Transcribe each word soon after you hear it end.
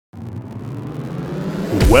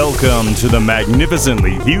Welcome to the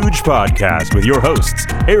Magnificently Huge Podcast with your hosts,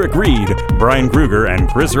 Eric Reed, Brian Kruger, and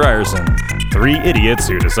Chris Ryerson. Three idiots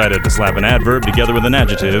who decided to slap an adverb together with an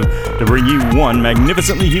adjective to bring you one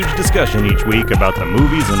magnificently huge discussion each week about the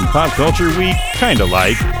movies and pop culture we kinda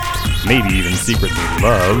like, maybe even secretly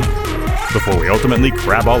love, before we ultimately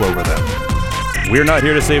crap all over them. We're not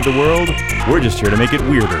here to save the world, we're just here to make it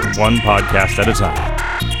weirder, one podcast at a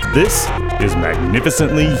time. This is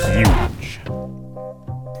Magnificently Huge.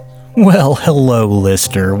 Well, hello,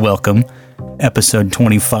 listener. Welcome. Episode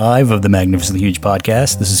 25 of the Magnificently Huge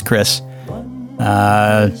Podcast. This is Chris.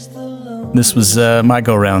 This was my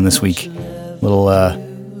go-around this week.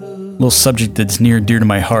 Little subject that's near and dear to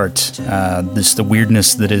my heart. The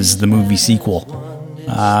weirdness that is the movie sequel.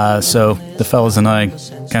 So the fellas and I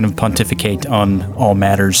kind of pontificate on all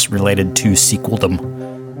matters related to sequeldom.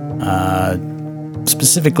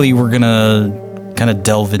 Specifically, we're gonna kind of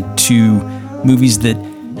delve into movies that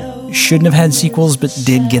shouldn't have had sequels but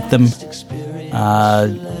did get them.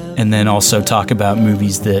 And then also talk about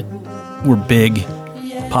movies that were big,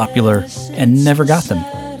 popular, and never got them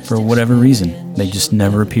for whatever reason. They just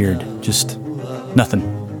never appeared. Just nothing.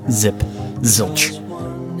 Zip. Zilch.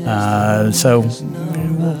 So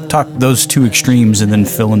we'll talk those two extremes and then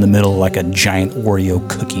fill in the middle like a giant Oreo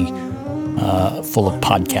cookie full of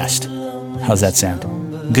podcast. How's that sound?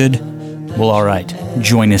 Good? Well, all right.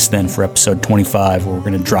 Join us then for episode 25 where we're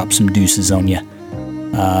going to drop some deuces on you.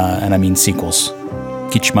 And I mean sequels.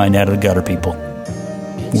 Get your mind out of the gutter, people.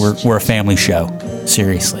 We're a family show.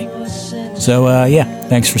 Seriously. So, yeah,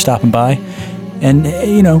 thanks for stopping by. And,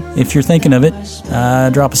 if you're thinking of it,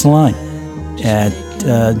 drop us a line at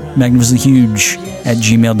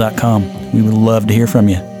magnificentlyhuge@gmail.com. We would love to hear from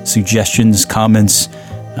you. Suggestions, comments,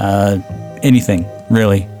 anything,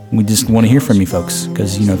 really. We just want to hear from you folks.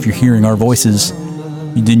 Because, if you're hearing our voices,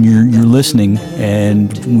 then you're listening,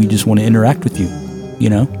 and we just want to interact with you.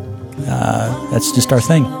 That's just our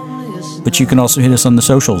thing. But you can also hit us on the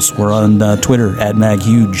socials. We're on Twitter at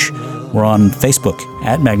MagHuge. We're on Facebook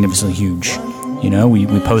at Magnificently Huge.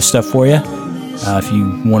 We post stuff for you. If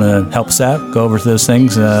you want to help us out, go over to those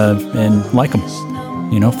things and like them.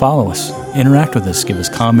 Follow us. Interact with us. Give us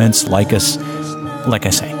comments. Like us. Like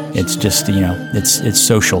I say, it's just, it's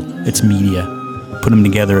social. It's media. Put them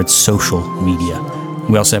together, it's social media.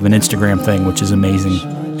 We also have an Instagram thing, which is amazing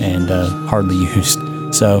and hardly used.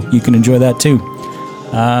 So you can enjoy that too.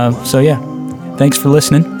 So yeah, thanks for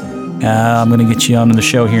listening. I'm going to get you onto the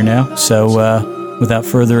show here now. So without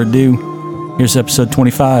further ado, here's episode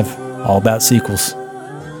 25, all about sequels.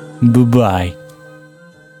 Bye-bye.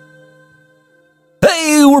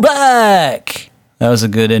 Hey, we're back! That was a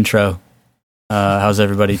good intro. How's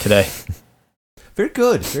everybody today? Very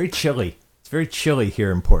good. Very chilly. It's very chilly here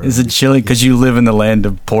in Portland. Is it chilly because you live in the land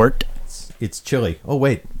of port? It's chilly. Oh,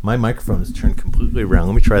 wait. My microphone is turned completely around.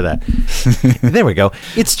 Let me try that. There we go.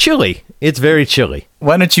 It's chilly. It's very chilly.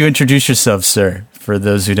 Why don't you introduce yourself, sir, for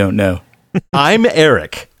those who don't know? I'm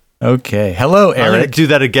Eric. Okay. Hello, Eric. I'm going to do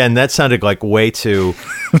that again. That sounded like way too...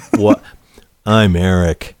 What? I'm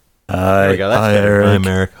Eric. Hi. There we go. That's Hi, better. Eric. I'm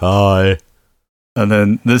Eric. Hi. And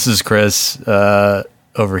then this is Chris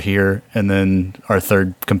over here, and then our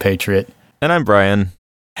third compatriot. And I'm Brian.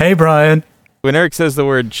 Hey, Brian. When Eric says the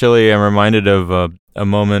word chili, I'm reminded of a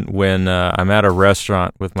moment when I'm at a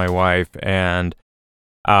restaurant with my wife, and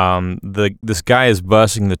this guy is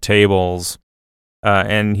bussing the tables,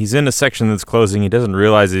 and he's in a section that's closing. He doesn't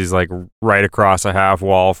realize he's like right across a half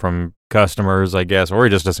wall from customers, I guess, or he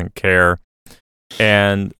just doesn't care.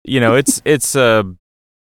 And it's a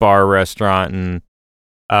bar restaurant, and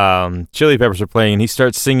Chili Peppers are playing, and he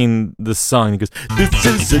starts singing this song. He goes, "This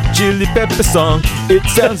is a Chili Pepper song. It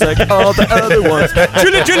sounds like all the other ones.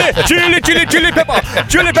 Chili, chili, chili, chili, chili pepper,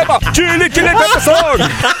 chili pepper, chili, chili pepper song."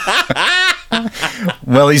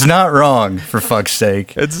 Well, he's not wrong, for fuck's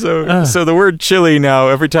sake. And so the word chili now,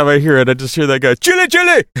 every time I hear it, I just hear that guy, "Chili,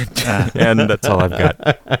 chili," and that's all I've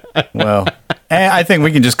got. Well, I think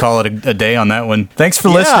we can just call it a day on that one. Thanks for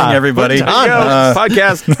listening, everybody.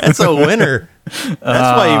 Podcast. That's a winner. That's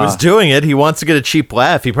why he was doing it. He wants to get a cheap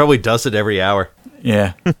laugh. He probably does it every hour.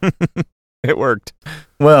 Yeah. It worked.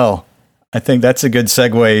 Well, I think that's a good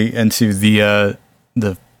segue into the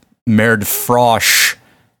Merde Frosh,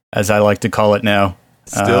 as I like to call it now.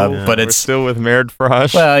 But we're still with Merde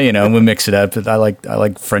Frosh. Well, we mix it up. But I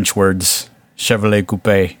like French words. Chevrolet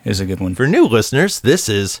Coupe is a good one. For new listeners, this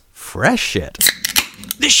is fresh shit.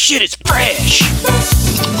 This shit is fresh.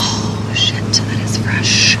 Oh, shit, that is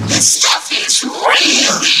fresh. This stuff is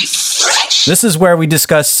really fresh. This is where we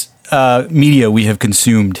discuss media we have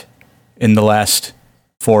consumed in the last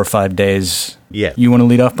 4 or 5 days. Yeah. You want to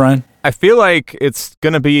lead off, Brian? I feel like it's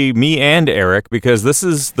going to be me and Eric, because this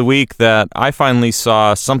is the week that I finally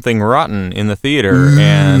saw Something Rotten in the theater,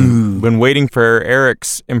 and been waiting for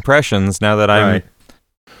Eric's impressions now that I'm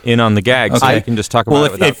in on the gag, so I can just talk about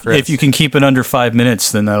it without Chris. If you can keep it under 5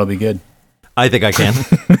 minutes, then that'll be good. I think I can.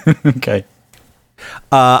 Okay.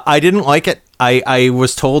 I didn't like it. I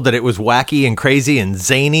was told that it was wacky and crazy and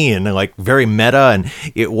zany and like very meta, and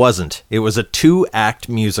it wasn't. It was a 2-act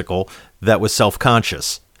musical that was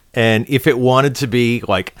self-conscious. And if it wanted to be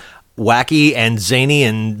like wacky and zany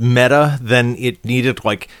and meta, then it needed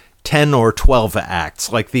like 10 or 12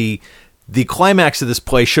 acts. Like the climax of this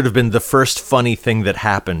play should have been the first funny thing that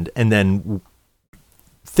happened, and then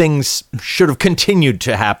things should have continued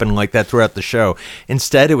to happen like that throughout the show.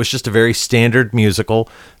 Instead, it was just a very standard musical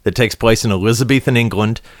that takes place in Elizabethan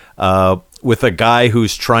England, with a guy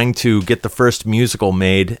who's trying to get the first musical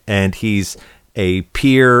made, and he's a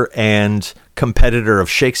peer and competitor of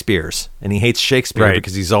Shakespeare's, and he hates Shakespeare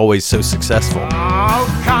because he's always so successful.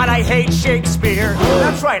 Oh, God, I hate Shakespeare.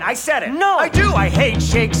 That's right, I said it. No, I do. I hate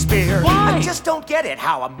Shakespeare. Why? I just don't get it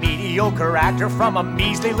how a mediocre actor from a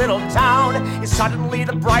measly little town is suddenly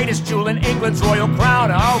the brightest jewel in England's royal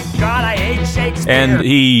crown. Oh, God, I hate Shakespeare. And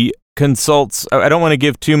he consults... I don't want to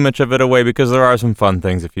give too much of it away, because there are some fun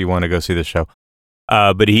things if you want to go see the show.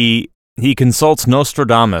 But he consults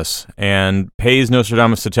Nostradamus and pays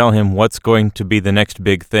Nostradamus to tell him what's going to be the next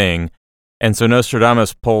big thing. And so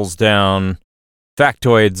Nostradamus pulls down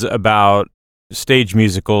factoids about stage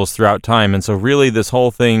musicals throughout time. And so really this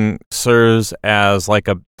whole thing serves as like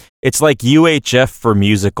it's like UHF for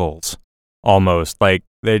musicals, almost. Like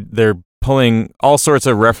they're pulling all sorts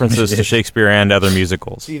of references to Shakespeare and other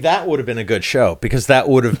musicals. See, that would have been a good show, because that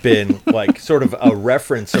would have been like sort of a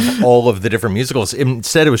reference of all of the different musicals.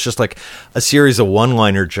 Instead, it was just like a series of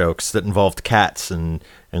one-liner jokes that involved Cats and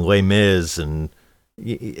Les Mis and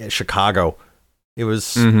Chicago. It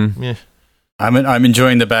was... I'm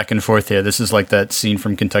enjoying the back and forth here. This is like that scene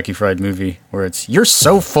from Kentucky Fried Movie where it's, "You're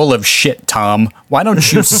so full of shit, Tom. Why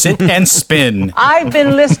don't you sit and spin?" I've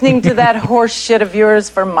been listening to that horse shit of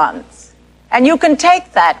yours for months. And you can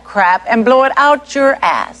take that crap and blow it out your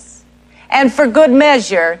ass. And for good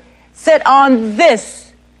measure, sit on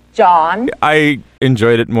this, John. I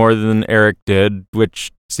enjoyed it more than Eric did,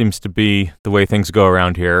 which seems to be the way things go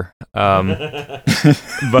around here. But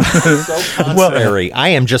so contrary. I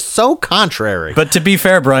am just so contrary. But to be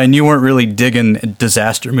fair, Brian, you weren't really digging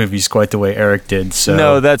disaster movies quite the way Eric did. So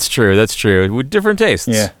no, that's true. That's true. With different tastes.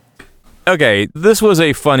 Yeah. Okay, this was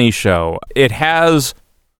a funny show. It has...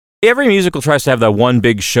 Every musical tries to have that one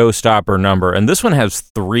big showstopper number, and this one has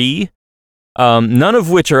 3, none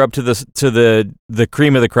of which are up to the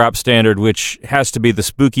cream of the crop standard, which has to be the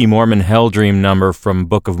spooky Mormon Hell Dream number from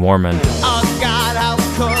Book of Mormon. Oh God, how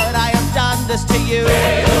could I have done this to you?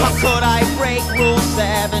 How could I break Rule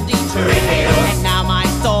 72? And now my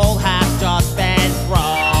soul has just been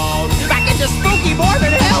thrown back into spooky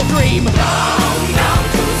Mormon Hell Dream. Down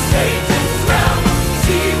to Satan's realm,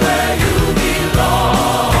 see where you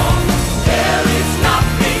belong.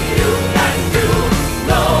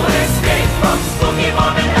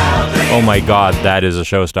 Oh my God, that is a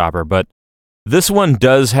showstopper. But this one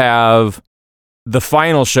does have the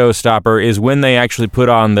final showstopper is when they actually put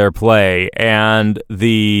on their play, and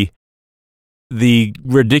the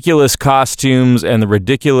ridiculous costumes and the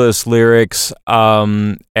ridiculous lyrics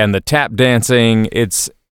and the tap dancing. It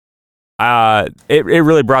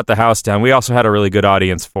really brought the house down. We also had a really good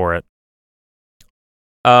audience for it.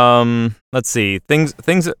 Let's see.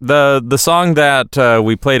 The song that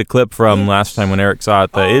we played a clip from last time when Eric saw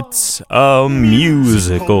it, It's a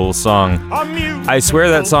Musical song. I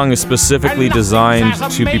swear that song is specifically designed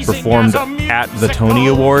to be performed at the Tony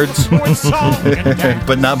Awards.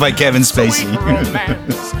 But not by Kevin Spacey.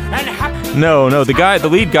 No, the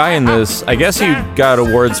lead guy in this, I guess he got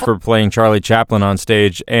awards for playing Charlie Chaplin on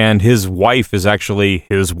stage, and his wife is actually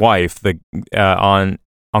his wife on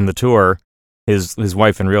the tour. His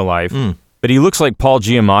wife in real life, but he looks like Paul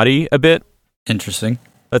Giamatti a bit. Interesting.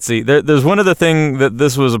 Let's see. There's one other thing that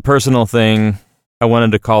this was a personal thing I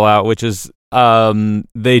wanted to call out, which is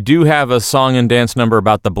they do have a song and dance number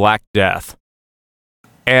about the Black Death,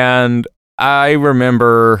 and I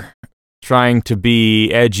remember trying to be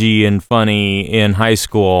edgy and funny in high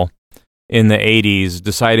school in the 80s,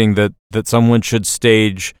 deciding that someone should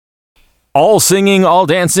stage All Singing, All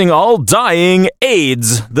Dancing, All Dying,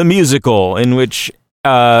 AIDS, the musical, in which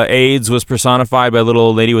AIDS was personified by a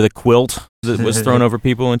little lady with a quilt that was thrown over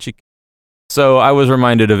people. So I was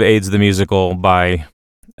reminded of AIDS, the musical, by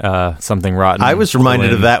something rotten. I was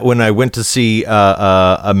reminded of that when I went to see Team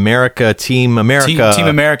America, Team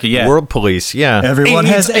America, yeah. World Police, yeah. Everyone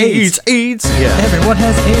has AIDS. AIDS. Yeah. Everyone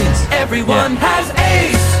has AIDS. Everyone has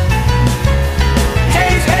AIDS.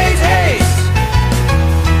 AIDS, AIDS, AIDS.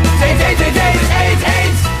 AIDS, AIDS, AIDS, AIDS, AIDS,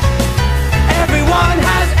 AIDS. Everyone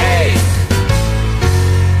has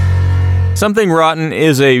AIDS. Something Rotten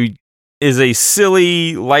is a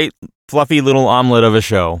silly, light, fluffy little omelet of a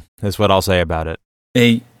show. That's what I'll say about it.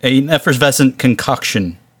 An effervescent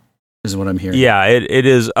concoction is what I'm hearing. Yeah, it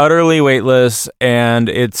is utterly weightless, and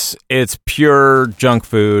it's pure junk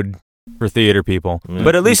food for theater people.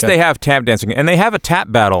 But at least they have tap dancing, and they have a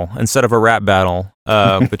tap battle instead of a rap battle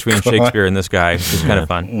between Shakespeare and this guy, which is kind of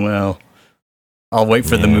fun. Well, I'll wait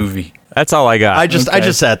for the movie. That's all I got. I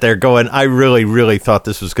just sat there going, I really, really thought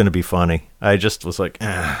this was going to be funny. I just was like,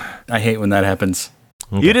 I hate when that happens.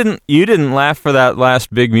 Okay. You didn't laugh for that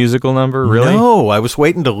last big musical number, really? No, I was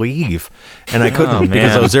waiting to leave, and I couldn't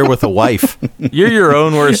because I was there with a wife. You're your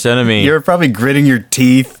own worst enemy. You're probably gritting your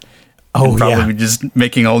teeth. Oh, probably just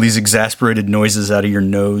making all these exasperated noises out of your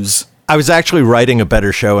nose. I was actually writing a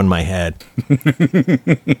better show in my head.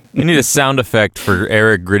 You need a sound effect for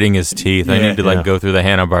Eric gritting his teeth. I need to go through the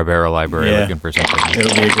Hanna-Barbera library looking for something.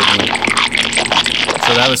 It'll be a good one.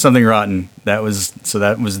 So that was Something Rotten. That was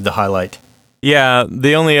the highlight. Yeah,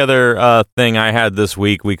 the only other thing I had this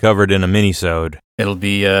week we covered in a mini-sode. It'll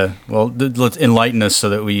be let's enlighten us so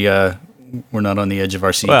that we're not on the edge of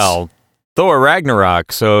our seats. Well, Thor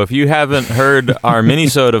Ragnarok. So if you haven't heard our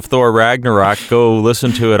mini-sode of Thor Ragnarok, go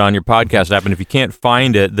listen to it on your podcast app. And if you can't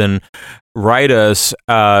find it, then write us,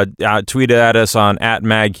 tweet at us on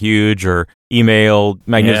 @MagHuge or email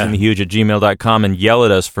magnificentlyhuge@gmail.com and yell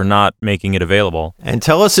at us for not making it available. And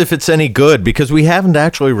tell us if it's any good, because we haven't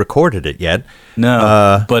actually recorded it yet.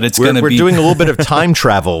 No, but it's going to be... We're doing a little bit of time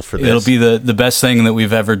travel for this. It'll be the best thing that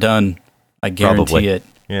we've ever done. I guarantee it.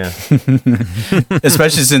 Yeah.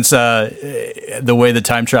 Especially since the way the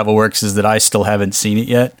time travel works is that I still haven't seen it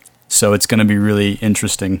yet. So it's going to be really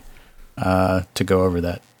interesting to go over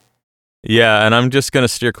that. Yeah, and I'm just going to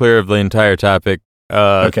steer clear of the entire topic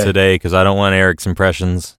today because I don't want Eric's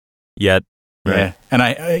impressions yet. Right? Yeah,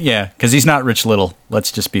 and because he's not Rich Little.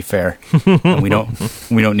 Let's just be fair. And we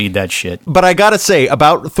don't need that shit. But I gotta say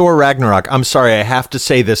about Thor Ragnarok, I'm sorry, I have to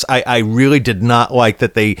say this. I really did not like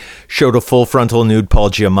that they showed a full frontal nude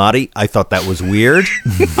Paul Giamatti. I thought that was weird.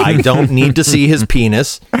 I don't need to see his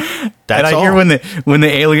penis. That's all. Hear when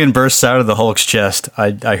the alien bursts out of the Hulk's chest.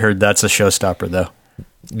 I heard that's a showstopper though.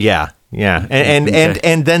 Yeah. And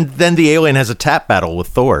then the alien has a tap battle with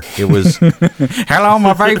Thor. It was hello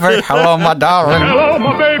my favorite, hello my darling, hello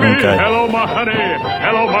my baby, hello my honey,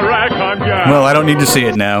 hello my ragtime guy. Well, I don't need to see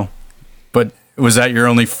it now. But was that your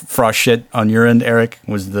only frost shit on your end, Eric?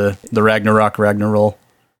 Was the Ragnarok Ragnarol?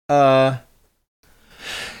 Yeah,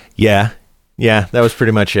 that was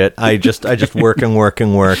pretty much it. I just work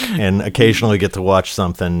and occasionally get to watch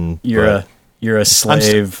something. You're a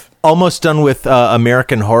slave. Almost done with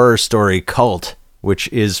American Horror Story Cult, which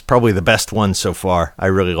is probably the best one so far. I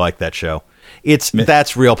really like that show.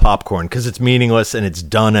 That's real popcorn because it's meaningless and it's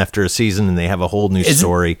done after a season and they have a whole new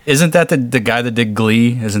story. Isn't that the guy that did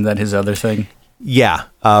Glee? Isn't that his other thing? Yeah,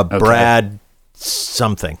 Brad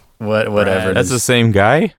something. Whatever. That's the same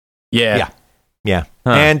guy? Yeah. Huh.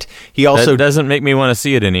 And he also that doesn't make me want to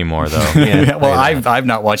see it anymore, though. Well, I've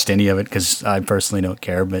not watched any of it because I personally don't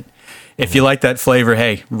care. But if you like that flavor,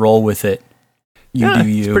 hey, roll with it. You do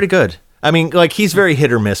you. It's pretty good. I mean, he's very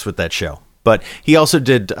hit or miss with that show. But he also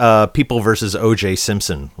did People versus O.J.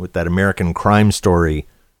 Simpson with that American Crime Story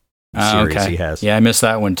series he has. Yeah, I missed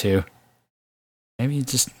that one too. Maybe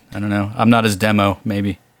I don't know. I'm not his demo.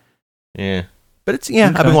 Maybe. Yeah, but it's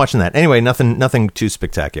I've been watching that anyway. Nothing too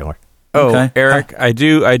spectacular. Oh, okay. Eric, I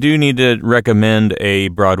do need to recommend a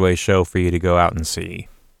Broadway show for you to go out and see.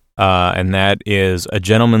 And that is A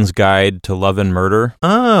Gentleman's Guide to Love and Murder.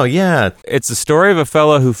 Oh, yeah. It's the story of a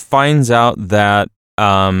fellow who finds out that,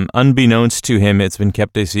 unbeknownst to him, it's been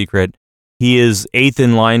kept a secret, he is eighth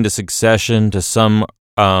in line to succession to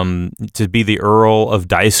to be the Earl of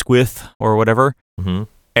Dicewith or whatever. Mm-hmm.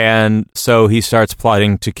 And so he starts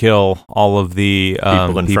plotting to kill all of the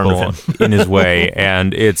people in his way.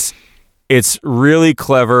 And it's really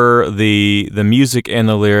clever. The music and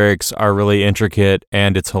the lyrics are really intricate,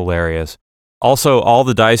 and it's hilarious. Also, all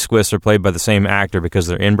the Dicewiths are played by the same actor because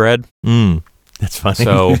they're inbred. That's funny.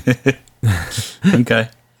 So, okay.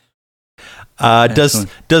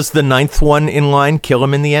 Does the ninth one in line kill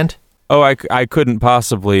him in the end? Oh, I couldn't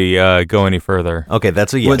possibly go any further. Okay,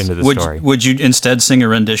 that's a yes. Into the story. Would you instead sing a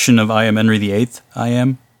rendition of I Am Henry VIII? I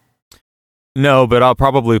Am? No, but I'll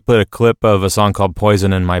probably put a clip of a song called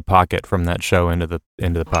 "Poison in My Pocket" from that show into the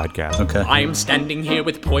podcast. Okay. I'm standing here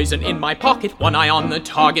with poison in my pocket, one eye on the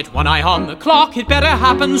target, one eye on the clock. It better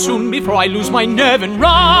happen soon before I lose my nerve and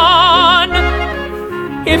run.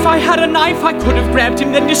 If I had a knife, I could have grabbed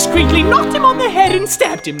him, then discreetly knocked him on the head and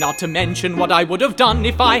stabbed him, not to mention what I would have done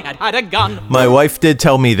if I had had a gun. My wife did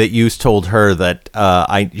tell me that you told her that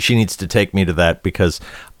she needs to take me to that because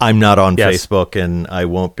I'm not on Facebook and I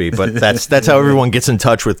won't be. But that's how everyone gets in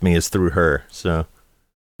touch with me, is through her. So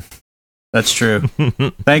that's true.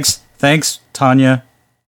 Thanks, Tanya.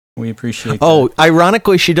 We appreciate that. Oh,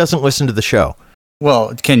 ironically, she doesn't listen to the show.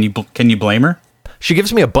 Well, can you blame her? She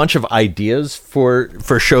gives me a bunch of ideas for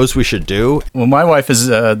shows we should do. Well, my wife is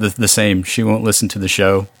the same. She won't listen to the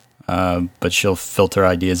show, but she'll filter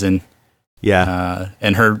ideas in. Yeah.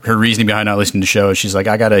 And her reasoning behind not listening to the show is she's like,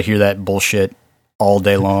 I got to hear that bullshit all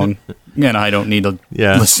day long, and I don't need to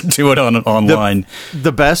listen to it online.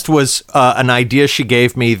 The best was an idea she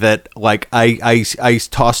gave me that like I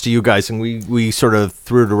tossed to you guys, and we sort of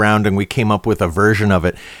threw it around and we came up with a version of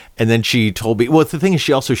it. And then she told me, well, the thing is,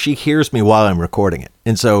 she hears me while I'm recording it.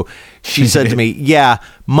 And so she said to me, yeah,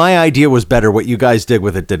 my idea was better. What you guys did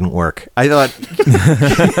with it didn't work. I thought,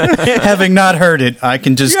 having not heard it, I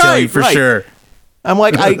can just tell you for sure. I'm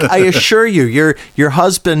like, I assure you, your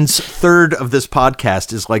husband's third of this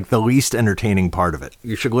podcast is like the least entertaining part of it.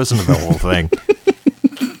 You should listen to the whole thing.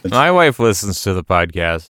 My wife listens to the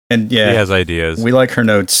podcast. And she has ideas. We like her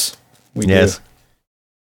notes. We do.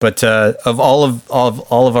 But of all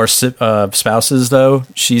of our spouses, though,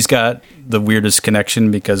 she's got the weirdest connection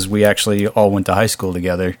because we actually all went to high school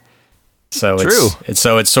together. So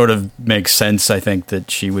it sort of makes sense, I think, that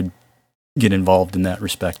she would get involved in that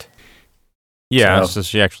respect. Yeah, so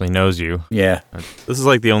she actually knows you. Yeah. This is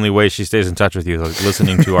like the only way she stays in touch with you, like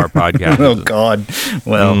listening to our podcast. Oh, God.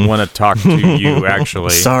 Well, I want to talk to you, actually.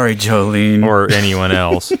 Sorry, Jolene. Or anyone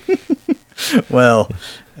else. Well,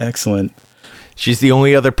 excellent. She's the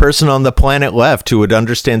only other person on the planet left who would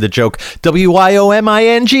understand the joke,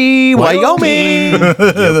 WYOMING, Wyoming.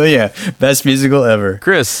 Yeah, best musical ever.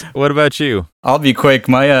 Chris, what about you? I'll be quick.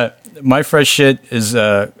 My fresh shit is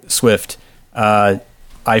Swift.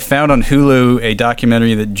 I found on Hulu a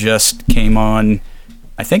documentary that just came on,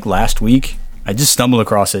 I think last week. I just stumbled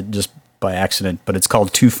across it just by accident, but it's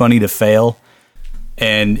called Too Funny to Fail.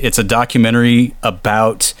 And it's a documentary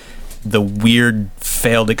about the weird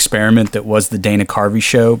failed experiment that was the Dana Carvey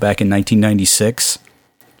show back in 1996.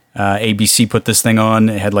 ABC put this thing on.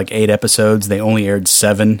 It had like 8 episodes. They only aired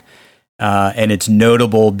 7. And it's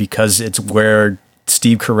notable because it's where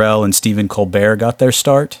Steve Carell and Stephen Colbert got their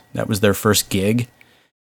start. That was their first gig.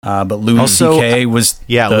 But Louis C.K. was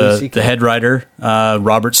the head writer.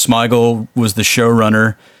 Robert Smigel was the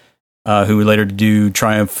showrunner, who would later do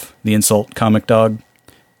Triumph, the Insult Comic Dog.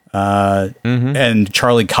 And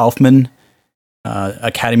Charlie Kaufman,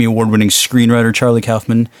 Academy Award-winning screenwriter Charlie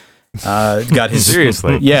Kaufman, got his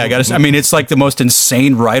seriously. Yeah, got his. I mean, it's like the most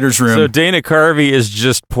insane writer's room. So Dana Carvey is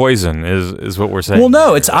just poison, is what we're saying. Well,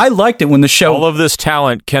 no, I liked it when the show. All of this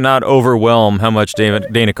talent cannot overwhelm how much Dana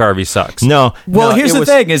Carvey sucks. No. Well, here's the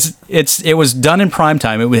thing: it was done in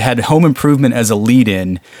primetime. It had Home Improvement as a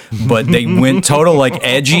lead-in, but they went total like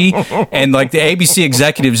edgy, and like the ABC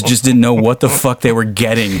executives just didn't know what the fuck they were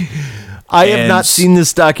getting. I have not seen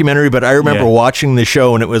this documentary, but I remember watching the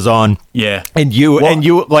show when it was on. Yeah. And you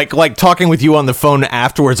like talking with you on the phone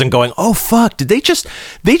afterwards and going, "Oh fuck, did they just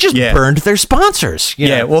burned their sponsors?" You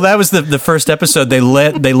know? Well, that was the first episode. They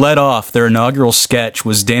let off their inaugural sketch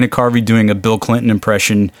was Dana Carvey doing a Bill Clinton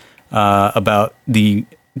impression about the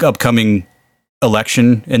upcoming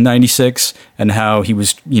election in 96 and how he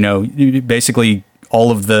was, basically all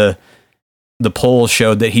of the polls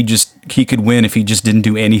showed that he could win if he just didn't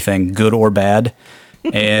do anything, good or bad.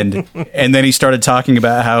 And then he started talking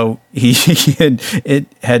about how he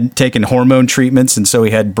had taken hormone treatments, and so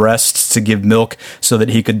he had breasts to give milk so that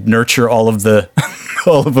he could nurture all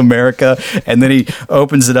of America. And then he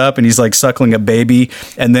opens it up and he's like suckling a baby,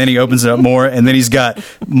 and then he opens it up more, and then he's got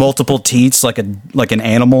multiple teats like an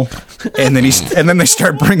animal. And then they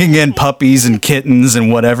start bringing in puppies and kittens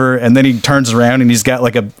and whatever. And then he turns around and he's got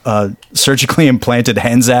like a surgically implanted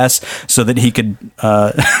hen's ass so that he could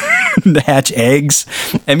hatch eggs.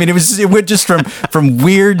 I mean, it went just from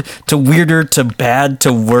weird to weirder to bad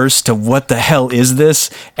to worse to what the hell is this?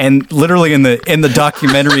 And literally in the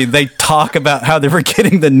documentary, they talk about how they were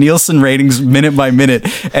getting the Nilsson ratings minute by minute,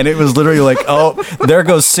 and it was literally like, oh, there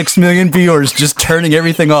goes 6 million viewers just turning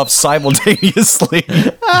everything off simultaneously.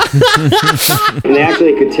 And they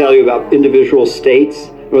actually could tell you about individual states.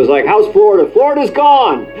 It was like, how's Florida? Florida's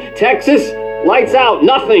gone. Texas, Lights out.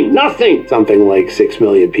 Nothing. Something like 6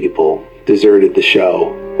 million people deserted the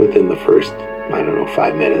show within the first,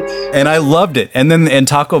 5 minutes. And I loved it. And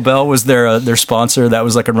Taco Bell was their sponsor. That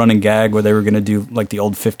was like a running gag where they were going to do like the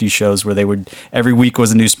old 50s shows where they would, every week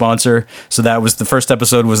was a new sponsor. So that was, the first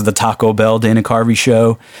episode was the Taco Bell Dana Carvey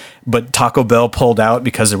show. But Taco Bell pulled out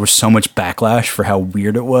because there was so much backlash for how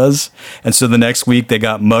weird it was. And so the next week they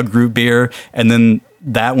got Mug Root Beer, and then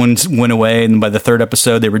that one went away, and by the third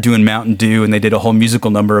episode they were doing Mountain Dew, and they did a whole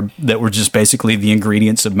musical number that were just basically the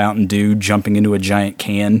ingredients of Mountain Dew jumping into a giant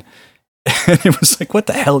can. And it was like, what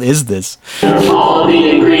the hell is this? All the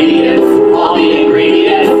ingredients of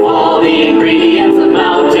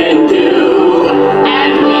Mountain Dew.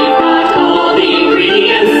 And we've got all the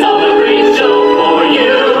ingredients of a great show for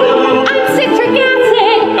you. I'm citric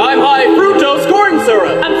acid. I'm high fructose corn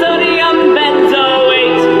syrup. I'm sodium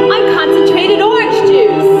benzoate. I'm concentrated orange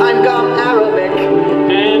juice. I'm gum arabic.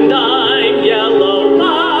 And I'm yellow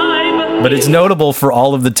lime. But it's notable for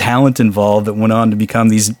all of the talent involved that went on to become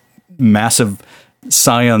these massive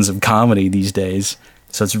scions of comedy these days.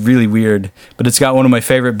 So it's really weird. But it's got one of my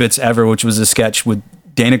favorite bits ever, which was a sketch with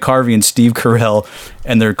Dana Carvey and Steve Carell,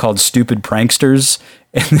 and they're called Stupid Pranksters.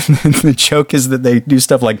 And the joke is that they do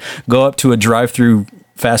stuff like go up to a drive-through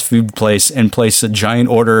fast food place and place a giant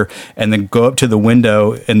order, and then go up to the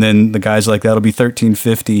window, and then the guy's like, that'll be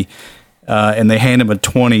 $13.50, and they hand him a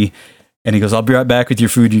 20, and he goes, I'll be right back with your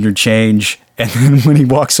food and your change. And then when he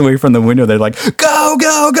walks away from the window, they're like, go,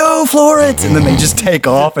 Florence! And then they just take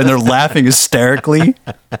off, and they're laughing hysterically.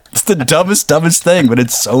 It's the dumbest thing, but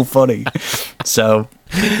it's so funny. So,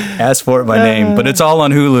 ask for it by name. But it's all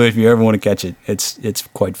on Hulu if you ever want to catch it. It's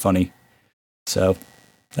quite funny. So,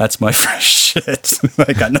 that's my fresh shit.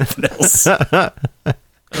 I got nothing else.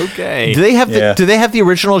 Okay. Do they have the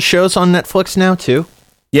original shows on Netflix now, too?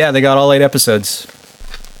 Yeah, they got all 8 episodes.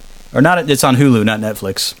 Or not, it's on Hulu, not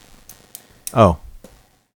Netflix. Oh.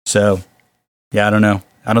 So, yeah, I don't know.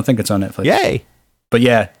 I don't think it's on Netflix. Yay. But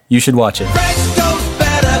yeah, you should watch it.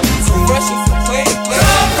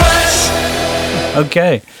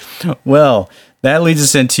 Okay. Well, that leads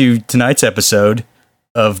us into tonight's episode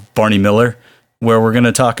of Barney Miller, where we're going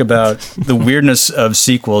to talk about the weirdness of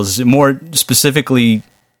sequels, more specifically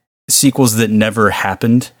sequels that never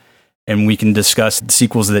happened. And we can discuss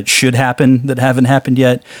sequels that should happen that haven't happened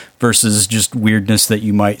yet versus just weirdness that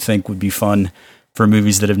you might think would be fun for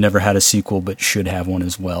movies that have never had a sequel but should have one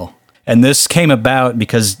as well. And this came about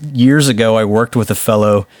because years ago I worked with a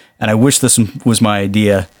fellow, and I wish this was my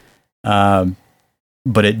idea, but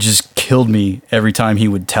it just killed me every time he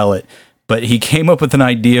would tell it. But he came up with an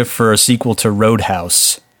idea for a sequel to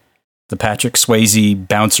Roadhouse, the Patrick Swayze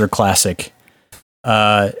bouncer classic.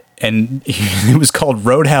 And it was called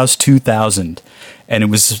Roadhouse 2000, and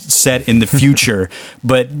it was set in the future.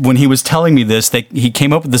 But when he was telling me this, he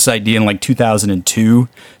came up with this idea in like 2002.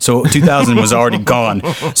 So 2000 was already gone.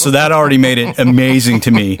 So that already made it amazing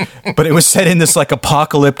to me. But it was set in this like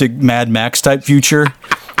apocalyptic Mad Max type future.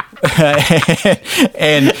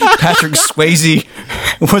 And Patrick Swayze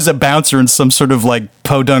was a bouncer in some sort of like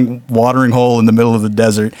podunk watering hole in the middle of the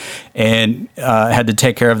desert, and had to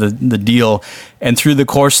take care of the deal. And through the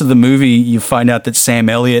course of the movie, you find out that Sam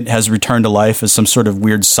Elliott has returned to life as some sort of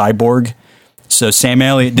weird cyborg. So Sam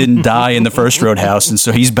Elliott didn't die in the first Roadhouse, and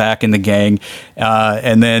so he's back in the gang.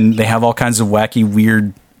 And then they have all kinds of wacky,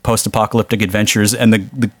 weird post-apocalyptic adventures, and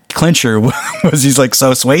the clincher was he's like,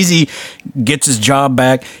 so Swayze gets his job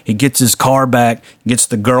back, he gets his car back, gets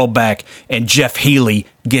the girl back, and Jeff Healey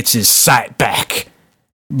gets his sight back.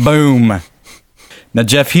 Boom. Now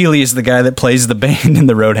Jeff Healey is the guy that plays the band in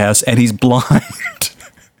the Roadhouse, and he's blind.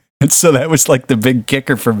 And so that was like the big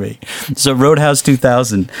kicker for me. So Roadhouse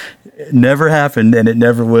 2000 never happened, and it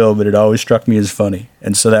never will, but it always struck me as funny.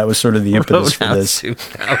 And so that was sort of the impetus for this.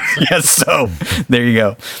 Yes, so there you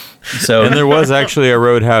go. So, and there was actually a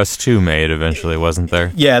Roadhouse 2 made eventually, wasn't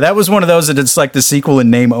there? Yeah, that was one of those that it's like the sequel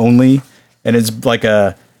in name only, and it's like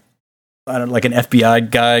an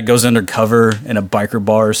FBI guy goes undercover in a biker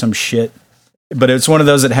bar or some shit. But it's one of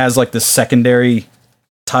those that has like the secondary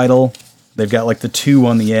title. They've got like the 2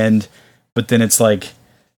 on the end, but then it's like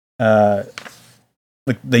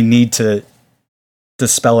they need to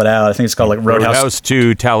spell it out. I think it's called like Roadhouse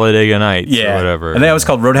 2 Talladega Nights, or whatever. And that was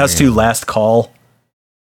called Roadhouse 2 Last Call.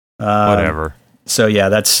 Whatever. So yeah,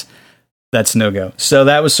 that's no go. So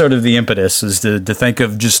that was sort of the impetus, is to think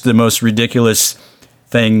of just the most ridiculous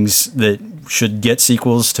things that should get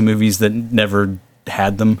sequels to movies that never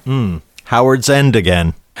had them. Howard's End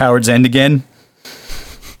again. Howard's End again.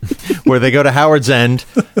 where they go to Howard's End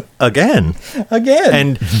again.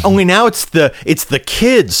 And only now it's the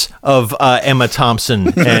kids of Emma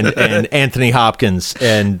Thompson and Anthony Hopkins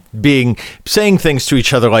and saying things to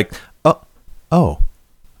each other like, oh,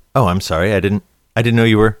 I'm sorry, I didn't know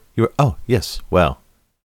you were. Oh, yes. Well,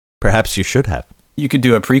 perhaps you should have. You could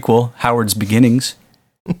do a prequel, Howard's Beginnings.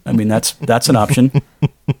 I mean, that's an option.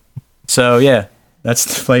 So yeah, that's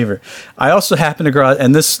the flavor. I also happen to grow,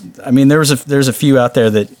 and this, I mean, there's a few out there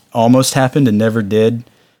that almost happened and never did.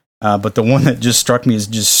 But the one that just struck me as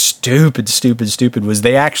just stupid was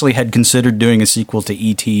they actually had considered doing a sequel to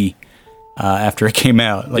E.T. After it came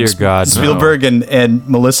out. Like, Dear God, Spielberg and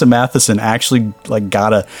Melissa Matheson actually like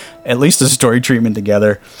got at least a story treatment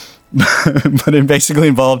together. But it basically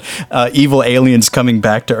involved evil aliens coming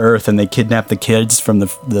back to Earth, and they kidnap the kids from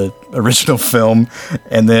the original film,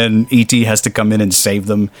 and then E.T. has to come in and save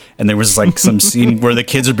them. And there was like some scene where the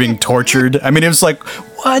kids are being tortured. I mean, it was like,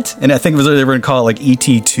 what? And I think they were going to call it like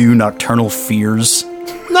E.T. 2 Nocturnal Fears.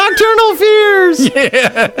 Nocturnal Fears!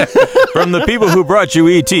 Yeah. From the people who brought you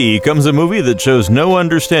E.T. comes a movie that shows no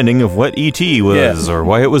understanding of what E.T. was or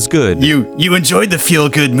why it was good. You enjoyed the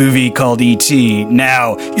feel-good movie called E.T.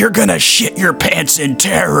 Now you're gonna shit your pants in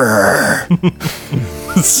terror.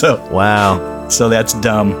 Wow. So that's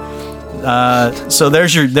dumb. So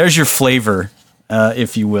there's your flavor,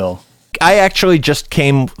 if you will. I actually just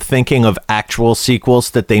came thinking of actual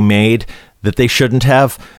sequels that they made that they shouldn't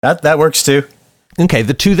have. That works too. Okay,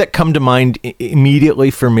 the two that come to mind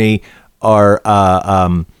immediately for me are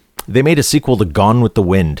they made a sequel to Gone with the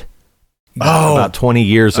Wind about 20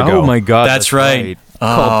 years ago. Oh my God, that's right.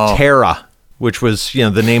 Called Terra, which was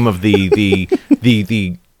the name of the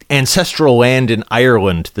ancestral land in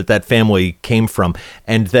Ireland that family came from,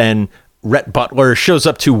 and then Rhett Butler shows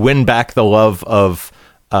up to win back the love of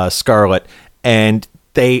Scarlett, and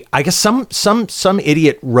I guess some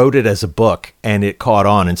idiot wrote it as a book and it caught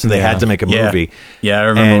on, and so they had to make a movie. Yeah, I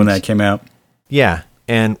remember when that came out. Yeah,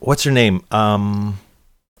 and what's her name?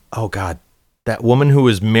 Oh God, that woman who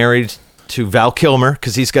was married to Val Kilmer,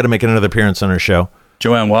 because he's got to make another appearance on her show.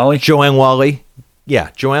 Joanne Whalley. Yeah,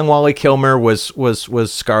 Joanne Whalley Kilmer was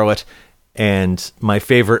Scarlett, and my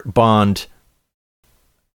favorite Bond.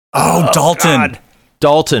 Dalton. God.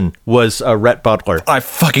 Dalton was Rhett Butler. I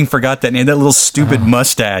fucking forgot that name. That little stupid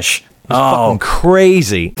mustache. Fucking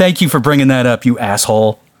crazy. Thank you for bringing that up, you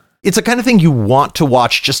asshole. It's the kind of thing you want to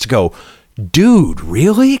watch just to go, dude,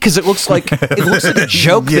 really? Because it looks like a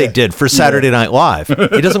joke they did for Saturday Night Live.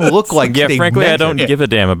 It doesn't look like they frankly, I meant don't it. give a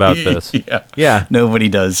damn about this. Yeah. Nobody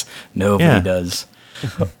does. Nobody does.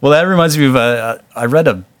 Well, that reminds me of I read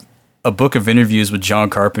a book of interviews with John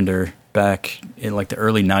Carpenter back in like the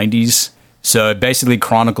early 90s. So it basically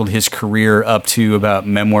chronicled his career up to about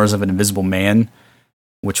Memoirs of an Invisible Man,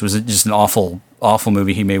 which was just an awful, awful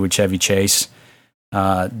movie he made with Chevy Chase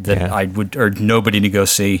I would urge nobody to go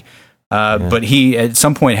see. But he, at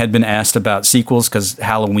some point, had been asked about sequels because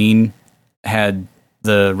Halloween had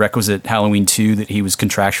the requisite Halloween 2 that he was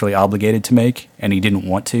contractually obligated to make, and he didn't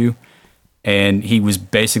want to. And he was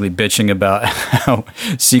basically bitching about how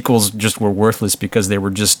sequels just were worthless because they were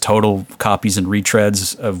just total copies and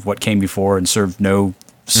retreads of what came before and served no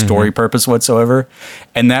story purpose whatsoever.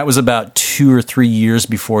 And that was about 2 or 3 years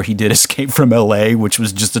before he did Escape from LA, which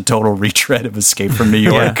was just a total retread of Escape from New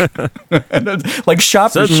York. Like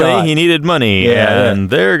shot for shot. Suddenly he needed money, and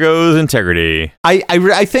there goes integrity.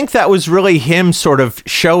 I think that was really him sort of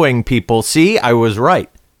showing people, see, I was right.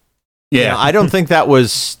 Yeah, you know, I don't think that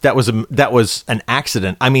was an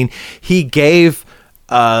accident. I mean, he gave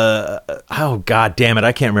oh god damn it,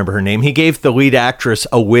 I can't remember her name. He gave the lead actress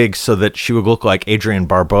a wig so that she would look like Adrienne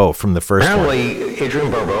Barbeau from the first one. Apparently,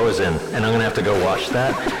 Adrienne Barbeau is in, and I'm gonna have to go watch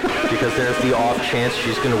that because there's the off chance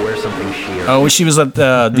she's gonna wear something sheer. Oh, she was like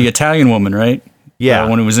the Italian woman, right? Yeah,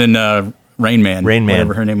 when it was in Rain Man,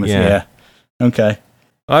 whatever her name was. Yeah. Okay.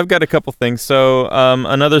 I've got a couple things. So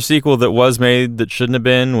another sequel that was made that shouldn't have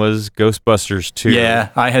been was Ghostbusters 2. Yeah,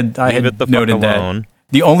 I had the noted that.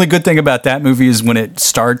 The only good thing about that movie is when it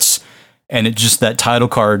starts and it just that title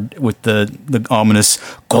card with the ominous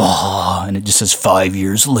 "Gah," and it just says 5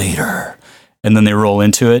 years later, and then they roll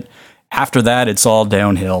into it. After that, it's all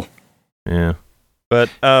downhill. Yeah. But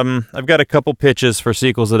I've got a couple pitches for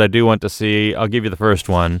sequels that I do want to see. I'll give you the first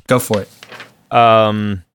one. Go for it.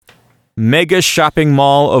 Mega Shopping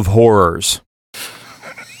Mall of Horrors.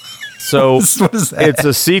 So what is that? It's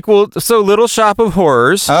a sequel. So Little Shop of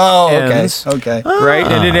Horrors. Oh, ends, okay. Right,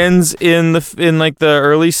 and it ends in like the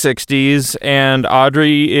early 60s, and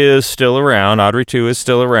Audrey is still around. Audrey 2 is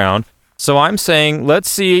still around. So I'm saying,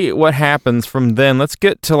 let's see what happens from then. Let's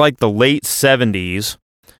get to like the late 70s.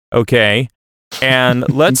 Okay. And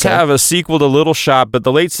let's have a sequel to Little Shop, but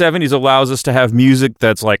the late 70s allows us to have music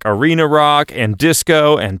that's like arena rock and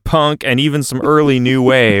disco and punk and even some early new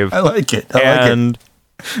wave. I like it.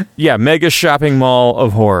 Yeah, mega shopping mall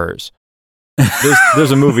of horrors.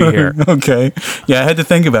 There's a movie here. Okay. Yeah, I had to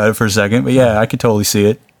think about it for a second, but yeah, I could totally see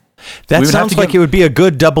it. That sounds like it would be a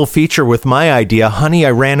good double feature with my idea, Honey,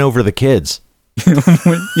 I Ran Over the Kids.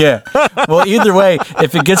 Yeah. Well, either way,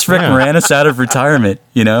 if it gets Rick Moranis out of retirement,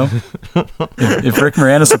 if Rick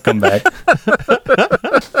Moranis will come back.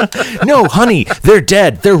 No, honey, they're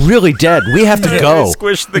dead. They're really dead. We have to go.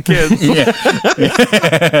 Squish the kids.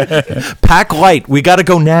 Pack light. We got to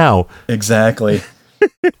go now. Exactly.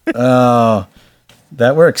 Oh,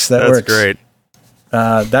 that works. That's works. Great.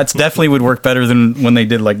 That's definitely would work better than when they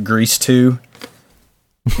did like Grease 2.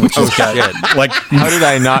 Which is shit. Like, how did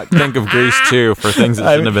I not think of Grease 2 for things that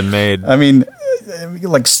shouldn't have been made? I mean,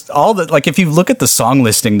 like all the if you look at the song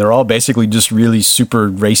listing, they're all basically just really super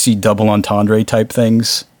racy double entendre type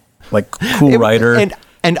things, like Cool Rider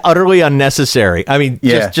and utterly unnecessary. I mean,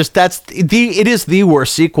 just it is the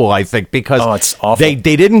worst sequel, I think, because it's awful. They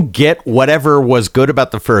didn't get whatever was good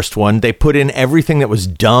about the first one. They put in everything that was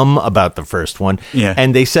dumb about the first one,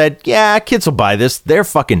 and they said, "Yeah, kids will buy this. They're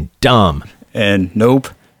fucking dumb." And nope.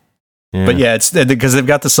 Yeah. But yeah, it's because they've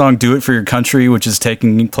got the song "Do It for Your Country," which is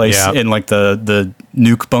taking place in like the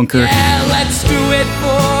nuke bunker. Yeah, let's do it for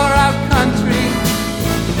our country,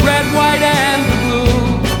 the red, white, and the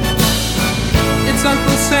blue. It's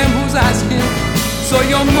Uncle Sam who's asking, so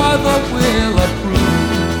your mother will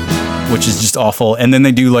approve. Which is just awful. And then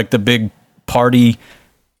they do like the big party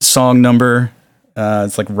song number.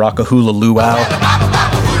 It's like Rock-A-Hula-Luau.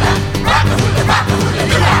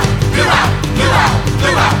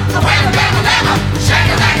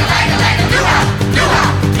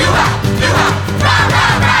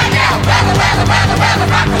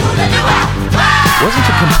 Wasn't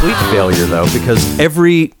a complete failure though, because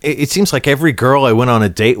it seems like every girl I went on a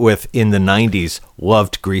date with in the 90s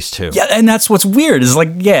loved Grease 2. Yeah, and that's what's weird is like,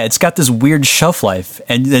 it's got this weird shelf life,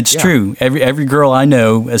 and it's true. Every girl I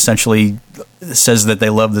know essentially says that they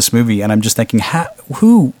love this movie, and I'm just thinking,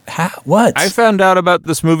 what? I found out about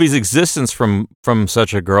this movie's existence from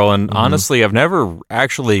such a girl, and honestly, I've never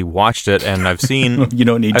actually watched it, and I've seen you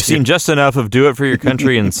don't need. I've seen just enough of "Do It for Your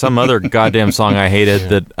Country" and some other goddamn song I hated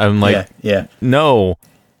that I'm like, no.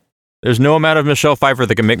 There's no amount of Michelle Pfeiffer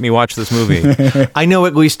that can make me watch this movie. I know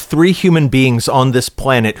at least 3 human beings on this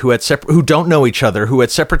planet who don't know each other, who at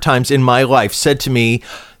separate times in my life said to me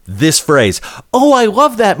this phrase, "Oh, I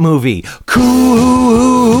love that movie,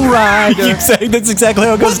 Cool Rider." That's exactly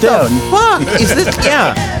how it goes down. Fuck is this?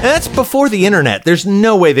 Yeah, and that's before the internet. There's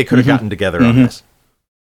no way they could have gotten together on this.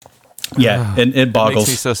 Yeah, it boggles. Makes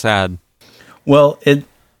me so sad. Well,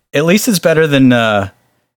 at least it's better than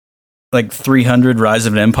like 300 Rise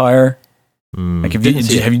of an Empire. Like, did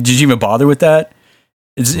you even bother with that?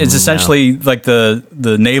 It's essentially like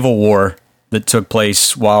the naval war that took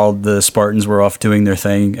place while the Spartans were off doing their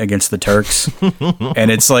thing against the Turks.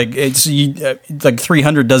 And it's like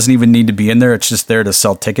 300 doesn't even need to be in there. It's just there to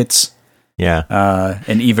sell tickets. Yeah.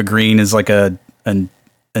 And Eva Green is like an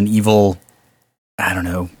evil, I don't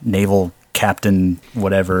know, naval captain,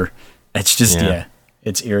 whatever. It's just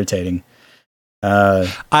it's irritating.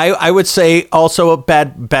 I would say also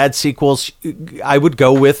bad sequels. I would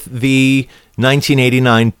go with the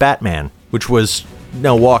 1989 Batman, which was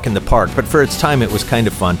no walk in the park, but for its time it was kind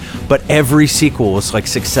of fun. But every sequel was like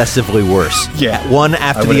successively worse. Yeah, one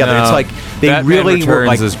after the other. It's like they Batman really Returns were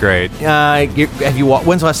like. Is great. Have you?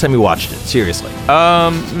 When's the last time you watched it? Seriously?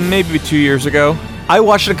 Maybe 2 years ago. I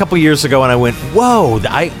watched it a couple years ago and I went, "Whoa!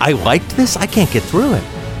 I liked this. I can't get through it."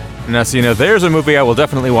 Now, so, there's a movie I will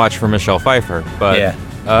definitely watch for Michelle Pfeiffer, but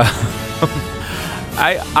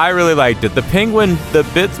I really liked it. The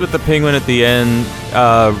bits with the penguin at the end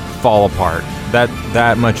fall apart.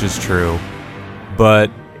 That much is true.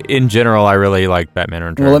 But in general, I really like Batman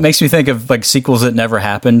Returns. Well, it makes me think of like sequels that never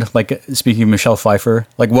happened. Like, speaking of Michelle Pfeiffer,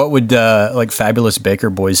 like what would like Fabulous Baker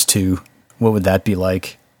Boys 2? What would that be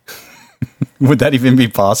like? Would that even be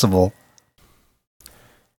possible?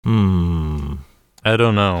 I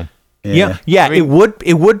don't know. Yeah. I mean,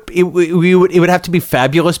 it would have to be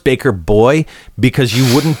Fabulous Baker Boy, because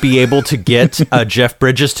you wouldn't be able to get Jeff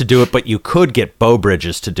Bridges to do it, but you could get Beau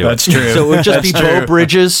Bridges to do it. That's true. So it would just be Beau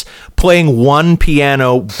Bridges playing one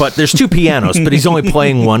piano, but there's 2 pianos, but he's only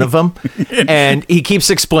playing one of them. And he keeps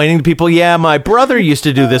explaining to people, "Yeah, my brother used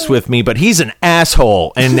to do this with me, but he's an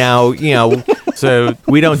asshole. And now, so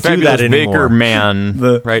we don't do that anymore." Baker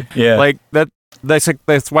Man, right? Yeah. Like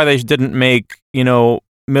that's why they didn't make,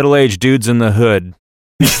 middle-aged dudes in the hood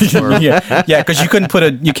yeah, because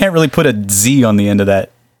you can't really put a Z on the end of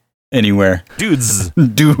that anywhere. Dudes.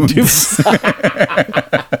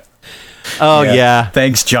 Oh yeah.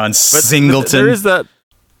 Thanks, John Singleton.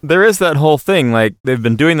 There is that whole thing. Like, they've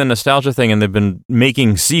been doing the nostalgia thing, and they've been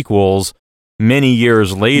making sequels many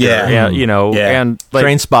years later. Yeah. And like,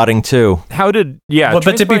 Trainspotting 2. How did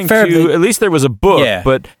but to be fair, 2, at least there was a book. Yeah.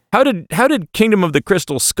 But how did Kingdom of the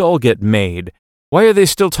Crystal Skull get made? Why are they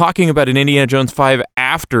still talking about an Indiana Jones 5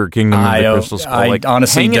 after Kingdom of the Crystal Skull? I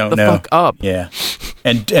honestly hang don't it the know. Fuck up. Yeah,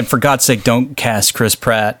 and for God's sake, don't cast Chris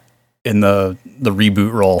Pratt in the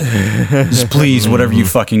reboot role. Just please, whatever you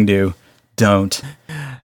fucking do, don't.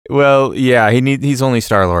 Well, yeah, he's only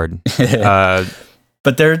Star-Lord.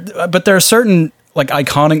 But there are certain like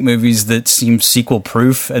iconic movies that seem sequel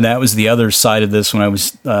proof, and that was the other side of this when I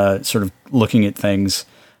was sort of looking at things.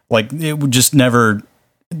 Like, it would just never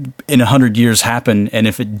in 100 years happen, and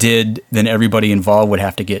if it did, then everybody involved would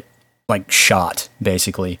have to get like shot,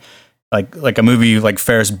 basically. Like a movie like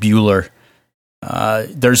Ferris Bueller.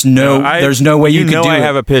 There's no way you can do it. I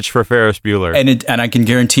have a pitch for Ferris Bueller, and I can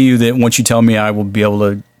guarantee you that once you tell me, I will be able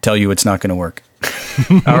to tell you it's not going to work.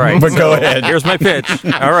 All right, but go ahead. Here's my pitch.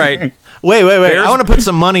 All right, wait. I want to put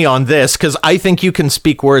some money on this because I think you can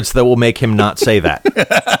speak words that will make him not say that.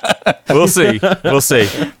 We'll see.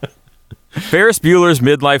 Ferris Bueller's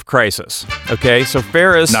midlife crisis. Okay, so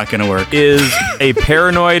Ferris not going to work. Is a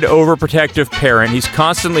paranoid, overprotective parent. He's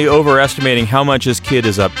constantly overestimating how much his kid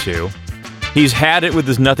is up to. He's had it with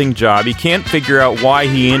his nothing job. He can't figure out why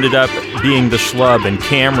he ended up being the schlub, and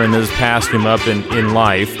Cameron has passed him up in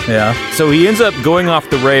life. Yeah. So he ends up going off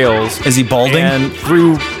the rails. Is he balding? And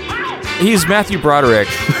he's Matthew Broderick.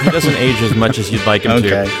 He doesn't age as much as you'd like him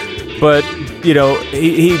to. But,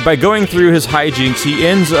 he by going through his hijinks, he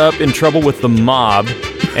ends up in trouble with the mob,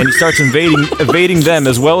 and he starts evading them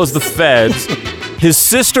as well as the feds. His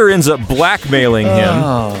sister ends up blackmailing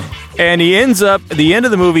him. And he ends up, at the end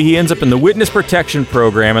of the movie, he ends up in the witness protection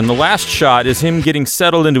program, and the last shot is him getting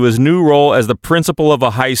settled into his new role as the principal of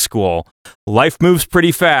a high school. Life moves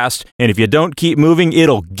pretty fast, and if you don't keep moving,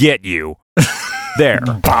 it'll get you. There.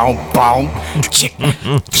 Bow, bow, chicka,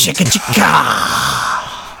 chicka.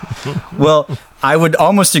 Well, I would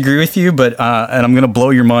almost agree with you, but and I'm going to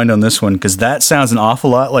blow your mind on this one, because that sounds an awful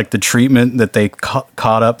lot like the treatment that they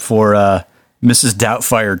caught up for Mrs.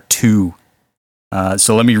 Doubtfire 2.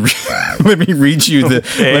 So let me read you let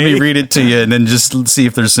me read it to you, and then just see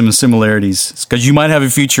if there's some similarities, because you might have a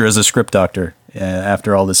future as a script doctor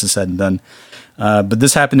after all this is said and done. But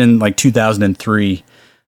this happened in like 2003.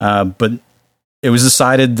 But it was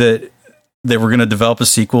decided that they were going to develop a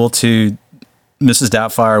sequel to Mrs.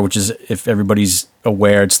 Doubtfire, which is, if everybody's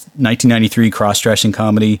aware, it's 1993 cross-dressing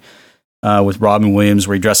comedy with Robin Williams,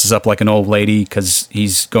 where he dresses up like an old lady because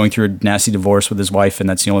he's going through a nasty divorce with his wife, and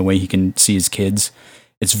that's the only way he can see his kids.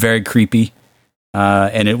 It's very creepy.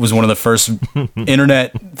 And it was one of the first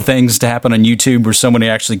internet things to happen on YouTube where somebody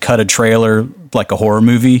actually cut a trailer like a horror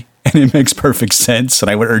movie, and it makes perfect sense, and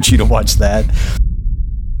I would urge you to watch that.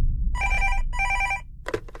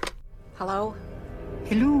 Hello?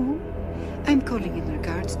 Hello? I'm calling in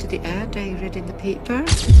regards to the ad I read in the paper.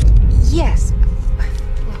 Yes.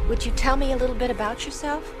 Would you tell me a little bit about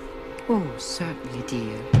yourself? Oh, certainly,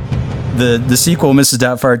 dear. The sequel, Mrs.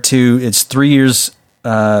 Doubtfire 2, it's 3 years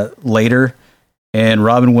later, and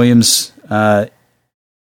Robin Williams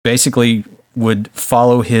basically would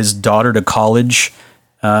follow his daughter to college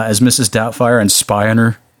as Mrs. Doubtfire and spy on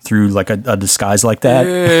her through like a disguise like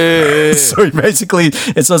that. So basically,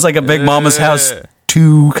 it sounds like a Big Mama's House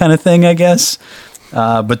 2 kind of thing, I guess.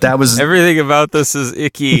 But that was everything about this is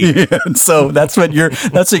icky. Yeah, so that's what your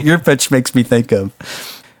pitch makes me think of.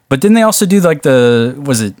 But didn't they also do like I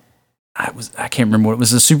can't remember what it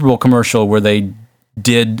was, a Super Bowl commercial where they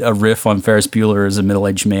did a riff on Ferris Bueller as a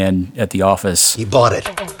middle-aged man at the office. He bought it.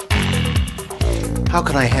 How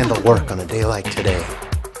can I handle work on a day like today?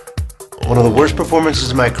 One of the worst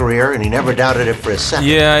performances of my career, and he never doubted it for a second.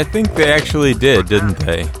 Yeah, I think they actually did, didn't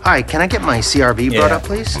they? Hi, can I get my CRB brought up,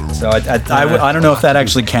 please? So I don't know if that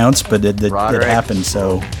actually counts, but it happened,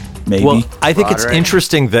 so maybe. Well, I think it's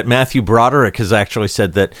interesting that Matthew Broderick has actually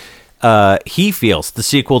said that he feels the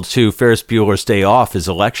sequel to Ferris Bueller's Day Off is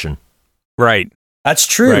Election. Right. That's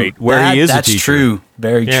true. Right, where he is a teacher. That's true.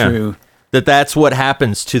 Very true. That's what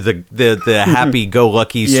happens to the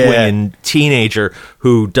happy-go-lucky swinging teenager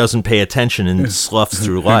who doesn't pay attention and sloughs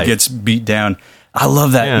through life. Who gets beat down. I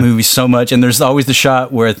love that movie so much. And there's always the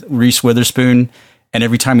shot with Reese Witherspoon, and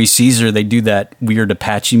every time he sees her, they do that weird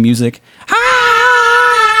Apache music. It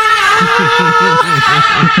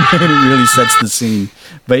really sets the scene.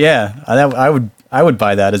 But yeah, I would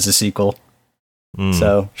buy that as a sequel.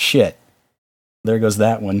 So, shit. There goes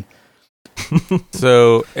that one.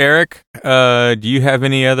 So, Eric, do you have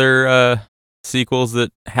any other sequels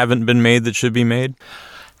that haven't been made that should be made?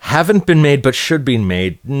 Haven't been made but should be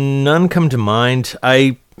made. None come to mind.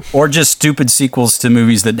 Or just stupid sequels to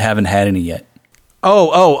movies that haven't had any yet.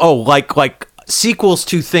 Like sequels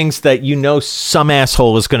to things that you know some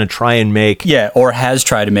asshole is going to try and make. Yeah, or has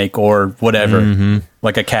tried to make, or whatever.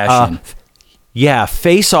 Like a cash-in. Yeah,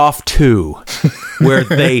 Face Off 2, where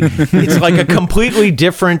it's like a completely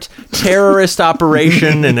different terrorist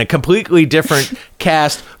operation and a completely different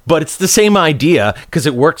cast, but it's the same idea because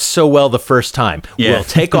it worked so well the first time. Yeah. We'll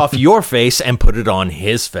take off your face and put it on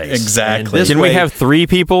his face. Exactly. Can we have 3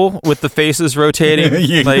 people with the faces rotating?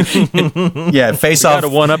 Yeah, Face Off. Got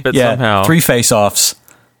to one-up it somehow. 3 face-offs.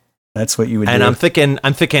 That's what you would do. And I'm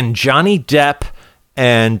thinking Johnny Depp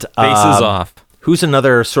and Faces Off. Who's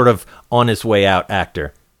another sort of on his way out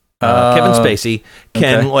actor? Kevin Spacey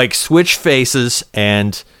can like switch faces,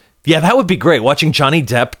 and that would be great. Watching Johnny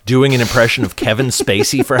Depp doing an impression of Kevin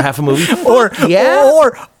Spacey for half a movie,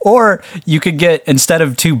 or you could get, instead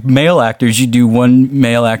of 2 male actors, you do 1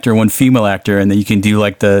 male actor, 1 female actor, and then you can do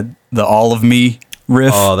like the All of Me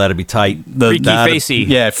riff. Oh, that'd be tight. Freaky Facey.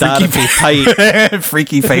 Yeah, Freaky That'd be tight.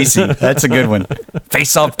 Freaky Facey. That's a good one.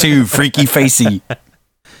 Face Off 2, Freaky Facey.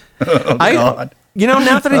 Oh, God. Now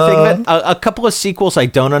that I think of it, a couple of sequels I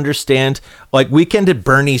don't understand, like Weekend at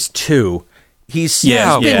Bernie's 2. He's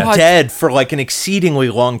been dead for like an exceedingly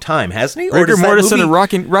long time, hasn't he? Rigor mortis and a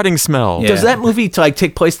rotting smell. Yeah. Does that movie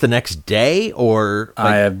take place the next day, or?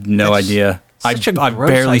 I have no idea. I've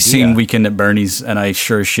barely seen Weekend at Bernie's, and I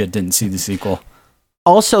sure as shit didn't see the sequel.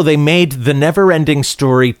 Also, they made The Neverending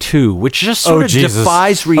Story 2, which just sort of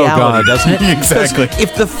defies reality, doesn't it? Exactly.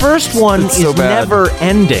 If the first one is never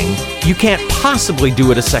ending, you can't possibly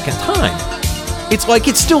do it a second time. It's like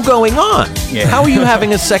it's still going on. Yeah. How are you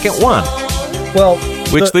having a second one? Well,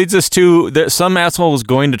 which leads us to that some asshole was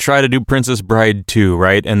going to try to do Princess Bride 2,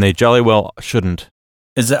 right? And they jolly well shouldn't.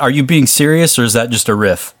 Are you being serious, or is that just a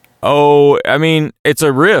riff? Oh, I mean, it's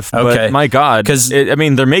a riff, Okay. but my God. Because,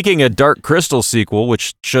 they're making a Dark Crystal sequel,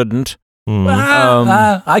 which shouldn't.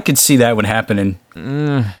 I could see that one happening.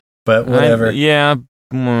 But whatever.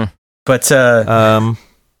 But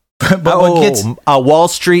what gets... Wall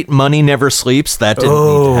Street Money Never Sleeps, that didn't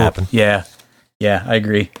need to happen. Yeah, I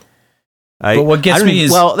agree. But what gets me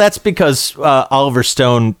is... Well, that's because Oliver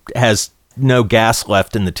Stone has no gas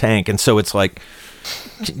left in the tank, and so it's like...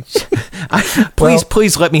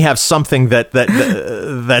 Please let me have something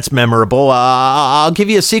that's memorable. I'll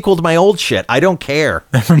give you a sequel to my old shit. I don't care.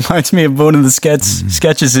 That reminds me of one of the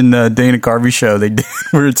sketches in Dana Carvey show they did,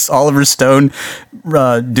 where it's Oliver Stone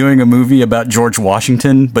doing a movie about George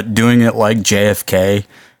Washington, but doing it like JFK.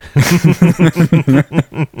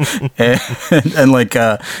 and like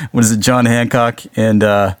what is it, John Hancock and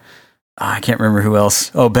I can't remember who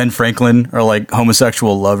else. Ben Franklin are like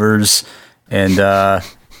homosexual lovers. And, I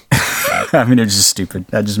mean, it's just stupid.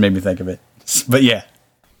 That just made me think of it. But yeah,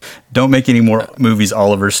 don't make any more movies,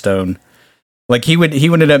 Oliver Stone. Like he would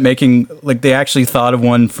end up making, like they actually thought of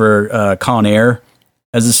one for Con Air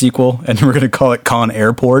as a sequel, and we're going to call it Con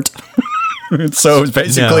Airport. So it's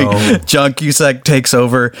basically John Cusack takes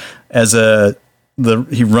over as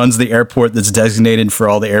he runs the airport that's designated for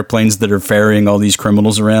all the airplanes that are ferrying all these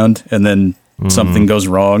criminals around, and then something goes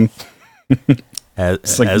wrong.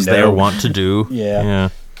 As they wont to do. Yeah.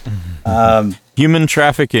 Human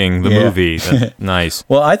Trafficking, the movie. That's nice.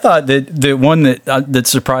 Well, I thought that the one that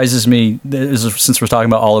surprises me, since we're talking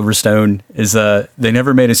about Oliver Stone, is they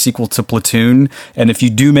never made a sequel to Platoon. And if you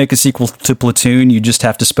do make a sequel to Platoon, you just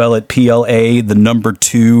have to spell it PLA, the number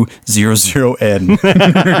 200N.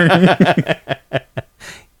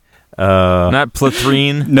 Not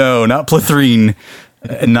Plathrine? No, not Plathrine.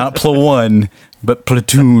 Not Pla1, but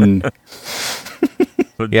Platoon.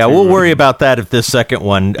 Yeah, we'll worry about that if this second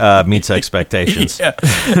one meets expectations.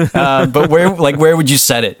 But where would you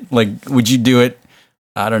set it? Like, would you do it?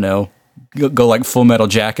 I don't know. Go like Full Metal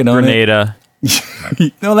Jacket on Grenada.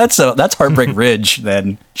 it. No, that's Heartbreak Ridge.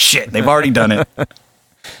 Then shit, they've already done it.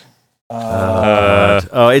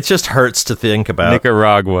 It just hurts to think about.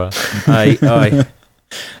 Nicaragua.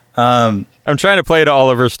 I'm trying to play to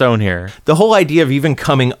Oliver Stone here. The whole idea of even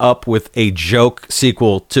coming up with a joke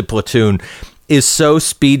sequel to Platoon is so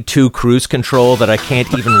Speed 2 Cruise Control that I can't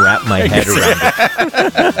even wrap my head around it.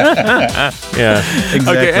 Yeah,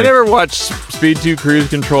 exactly. Okay, I never watched Speed 2 Cruise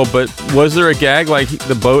Control, but was there a gag like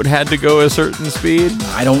the boat had to go a certain speed?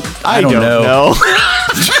 I don't know.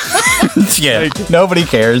 Yeah, nobody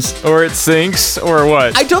cares. Or it sinks, or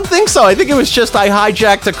what? I don't think so. I think it was just I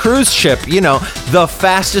hijacked a cruise ship, the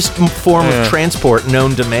fastest form of transport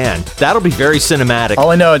known to man. That'll be very cinematic.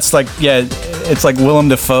 All I know, it's like Willem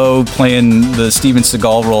Dafoe playing the Steven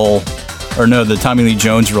Seagal role, or no, the Tommy Lee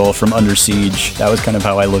Jones role from Under Siege. That was kind of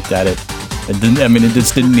how I looked at it. It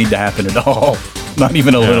just didn't need to happen at all. Not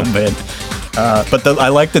even a little bit. But I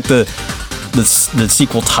like that the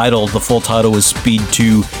sequel title, the full title was Speed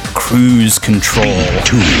 2 Cruise Control. Speed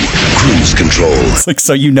 2 Cruise Control. It's like,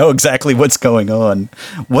 so you know exactly what's going on.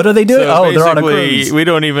 What are they doing? So they're on a cruise. We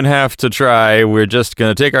don't even have to try. We're just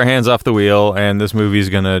going to take our hands off the wheel, and this movie's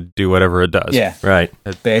going to do whatever it does. Yeah. Right.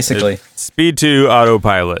 Basically. Speed 2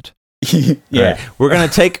 autopilot. Yeah. Right. We're going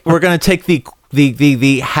to take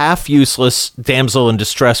the half useless damsel in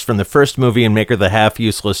distress from the first movie and make her the half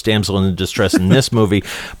useless damsel in distress in this movie,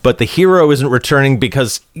 but the hero isn't returning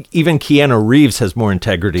because even Keanu Reeves has more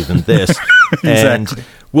integrity than this. Exactly. And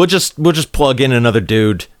we'll just plug in another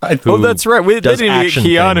dude. That's right. They didn't even get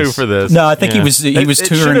Keanu for this. No, I think he was touring. It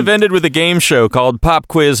should have ended with a game show called Pop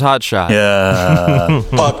Quiz Hotshot. Yeah.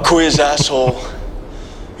 Pop quiz, asshole.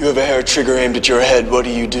 You have a hair trigger aimed at your head. What do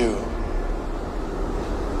you do?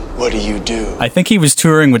 What do you do? I think he was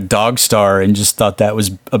touring with Dogstar and just thought that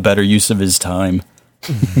was a better use of his time.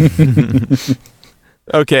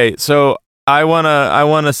 Okay, so I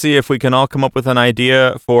wanna see if we can all come up with an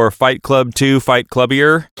idea for Fight Club 2, Fight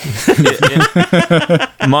Clubbier.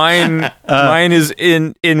 Mine is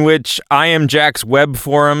in which I Am Jack's web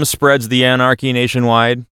forum spreads the anarchy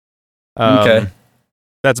nationwide. Okay,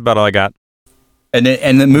 that's about all I got. And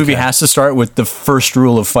the movie has to start with the first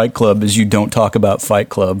rule of Fight Club is you don't talk about Fight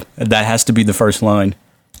Club. That has to be the first line.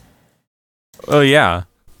 Oh, yeah.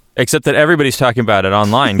 Except that everybody's talking about it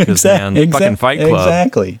online because, fucking Fight Club.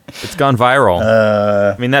 Exactly. It's gone viral.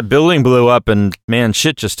 I mean, that building blew up and, man,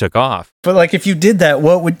 shit just took off. But, like, if you did that,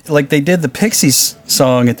 they did the Pixies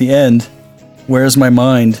song at the end, Where's My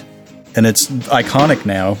Mind? And it's iconic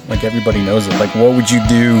now. Like, everybody knows it. Like, what would you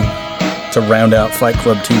do to round out Fight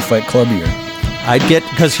Club 2, Fight Clubbier? I'd get,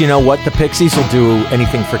 because you know what, the Pixies will do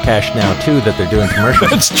anything for cash now too that they're doing commercials.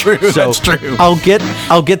 That's true. So that's true. I'll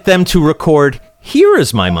get them to record Here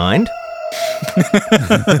Is My Mind.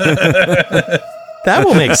 That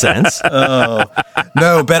will make sense. Oh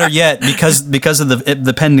no, better yet, because of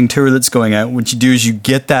the pending tour that's going out. What you do is you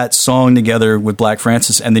get that song together with Black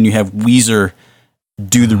Francis, and then you have Weezer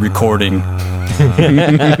do the recording.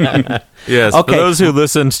 Yes. Okay. For those who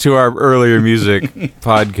listened to our earlier music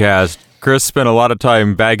podcast, Chris spent a lot of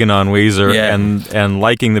time bagging on Weezer and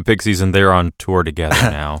liking the Pixies, and they're on tour together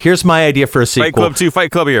now. Here's my idea for a sequel. Fight Club 2,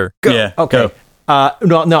 Fight Clubbier. Go. Yeah. Okay. Go.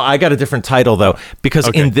 No, I got a different title, though, because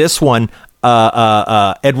in this one,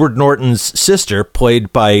 Edward Norton's sister,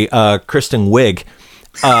 played by Kristen Wiig,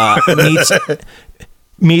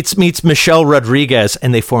 meets Michelle Rodriguez,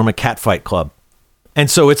 and they form a catfight club. And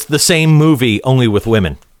so it's the same movie, only with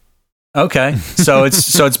women. Okay. So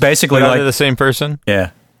it's basically like the same person?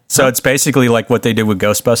 Yeah. So it's basically like what they did with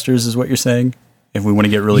Ghostbusters, is what you're saying? If we want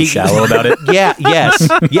to get really shallow about it. Yeah, yes.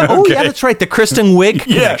 Yeah. Oh, yeah, that's right. The Kristen Wiig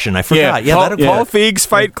connection. I forgot. Yeah, Paul Feig's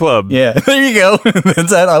Fight Club. Yeah, there you go. That's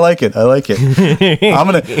that. I like it. I'm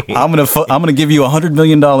gonna give you $100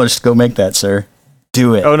 million to go make that, sir.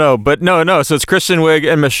 Do it. Oh no, but no. So it's Kristen Wiig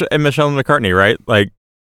and Michelle McCartney, right? Like,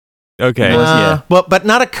 okay. Yeah. Well, but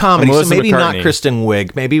not a comedy. Melissa So maybe McCartney. not Kristen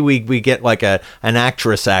Wiig. Maybe we get like an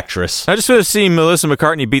actress. I just want to see Melissa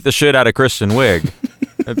McCartney beat the shit out of Kristen Wiig.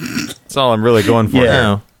 That's all I'm really going for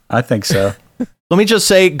now. I think so. Let me just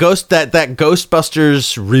say, that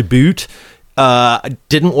Ghostbusters reboot.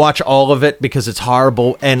 Didn't watch all of it because it's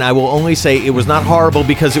horrible, and I will only say it was not horrible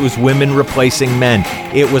because it was women replacing men.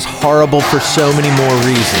 It was horrible for so many more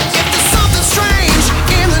reasons. Something strange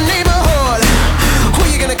in the neighborhood. Who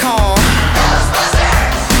you gonna call?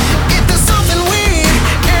 If there's something weird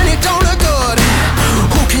and it don't look good,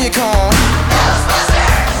 who can you call?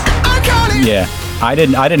 Yeah. I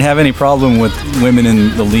didn't have any problem with women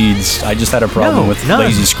in the leads. I just had a problem with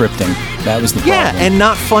lazy scripting. That was the problem. Yeah, and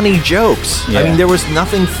not funny jokes. Yeah. I mean, there was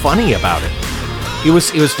nothing funny about it. It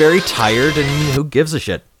was very tired, and who gives a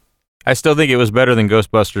shit? I still think it was better than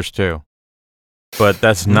Ghostbusters 2. But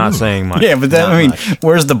that's not saying much. Yeah, but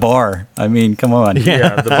where's the bar? I mean, come on.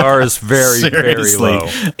 Yeah, the bar is very, very low.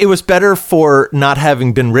 It was better for not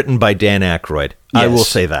having been written by Dan Aykroyd. I will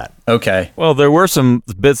say that. Okay. Well, there were some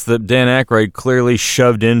bits that Dan Aykroyd clearly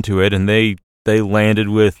shoved into it, and they landed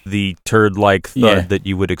with the turd-like thud that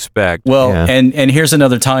you would expect. Well, and here's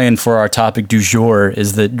another tie-in for our topic du jour,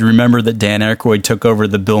 is that remember that Dan Aykroyd took over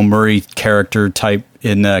the Bill Murray character type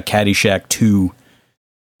in Caddyshack 2.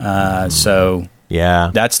 So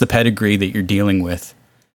Yeah. That's the pedigree that you're dealing with.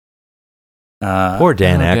 Poor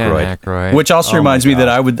Dan Aykroyd. Which also reminds me that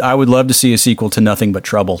I would love to see a sequel to Nothing But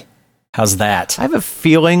Trouble. How's that? I have a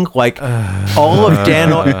feeling like all of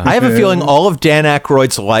Dan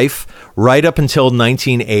Aykroyd's life, right up until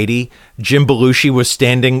 1980, Jim Belushi was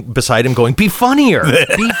standing beside him going, "Be funnier,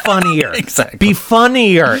 be funnier, exactly, be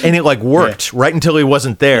funnier," and it like worked right until he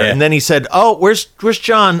wasn't there, and then he said, "Oh, where's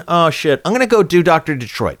John? Oh shit, I'm gonna go do Dr.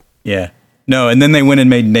 Detroit." Yeah, no, and then they went and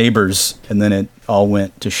made Neighbors, and then it all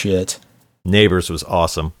went to shit. Neighbors was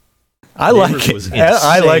awesome. I like it.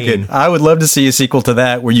 I like it. I would love to see a sequel to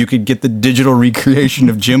that where you could get the digital recreation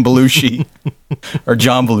of Jim Belushi or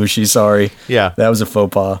John Belushi. Sorry, yeah, that was a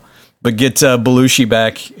faux pas. But get Belushi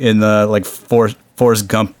back in the like Forrest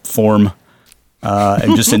Gump form,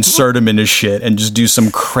 and just insert him into shit and just do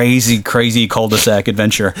some crazy cul-de-sac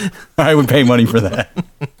adventure. I would pay money for that.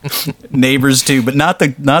 Neighbors too, but not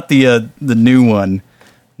the new one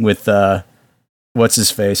with. What's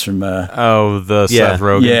his face from? The Seth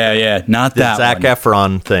Rogen. Yeah, not that Zac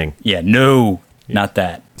Efron thing. Yeah, no, not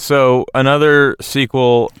that. So another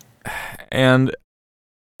sequel, and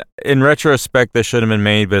in retrospect, this should have been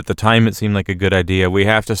made, but at the time, it seemed like a good idea. We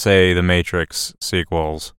have to say the Matrix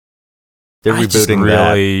sequels. They're rebooting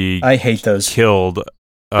really. I hate those. Killed.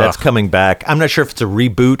 That's coming back. I'm not sure if it's a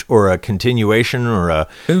reboot or a continuation or a.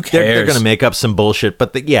 Who cares? They're going to make up some bullshit,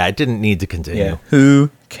 but it didn't need to continue. Yeah, who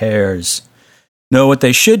cares? No, what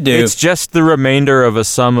they should do... It's just the remainder of a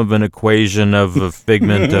sum of an equation of a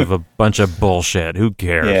figment of a bunch of bullshit. Who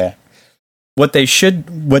cares? Yeah. What they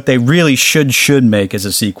really should make as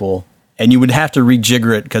a sequel, and you would have to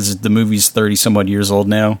rejigger it because the movie's 30-some-odd years old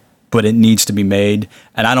now, but it needs to be made.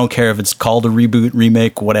 And I don't care if it's called a reboot,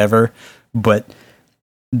 remake, whatever, but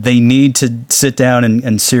they need to sit down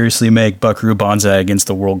and seriously make Buckaroo Banzai against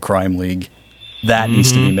the World Crime League. That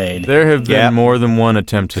needs to be made. There have been more than one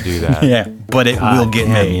attempt to do that. Yeah, but it will get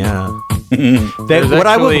made. Yeah. What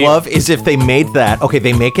I would love is if they made that. Okay,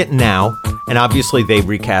 they make it now, and obviously they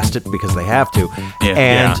recast it because they have to. Yeah.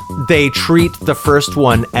 And they treat the first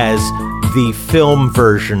one as the film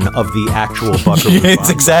version of the actual Buckaroo Banzai. It's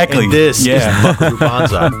exactly. And this is Buckaroo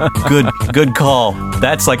Banzai. Good call.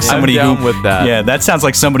 That's like somebody I'm down who with that. Yeah, that sounds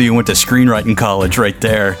like somebody who went to screenwriting college right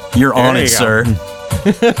there. You're on it, sir.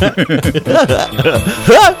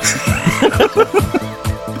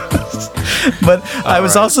 But I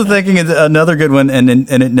was also thinking of another good one, and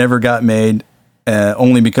it never got made,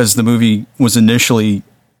 only because the movie was initially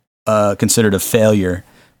considered a failure.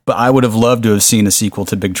 But I would have loved to have seen a sequel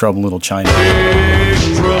to Big Trouble in Little China.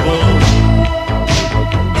 Big trouble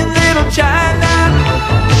in Little China.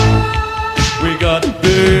 We got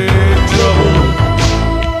big trouble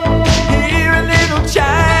here in Little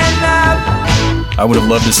China. I would have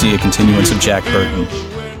loved to see a continuance of Jack Burton.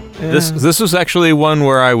 This was actually one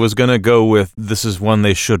where I was gonna go with. This is one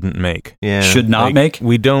they shouldn't make. Yeah, should not make.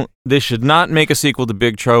 They should not make a sequel to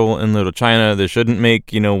Big Trouble in Little China. They shouldn't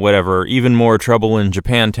make whatever, even more trouble in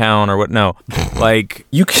Japantown or what. No, like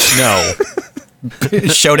you no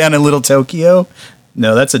Showdown in Little Tokyo.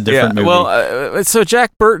 No, that's a different movie. Well, so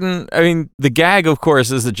Jack Burton. I mean, the gag, of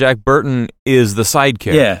course, is that Jack Burton is the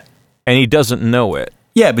sidekick. Yeah, and he doesn't know it.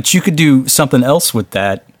 Yeah, but you could do something else with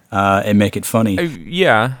that. And make it funny.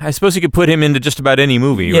 I suppose you could put him into just about any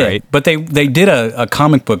movie, right? But they did a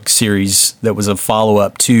comic book series that was a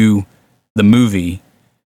follow-up to the movie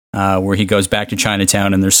where he goes back to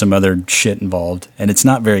Chinatown and there's some other shit involved. And it's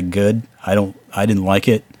not very good. I didn't like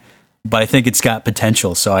it. But I think it's got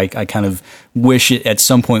potential. So I kind of wish at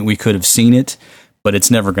some point we could have seen it. But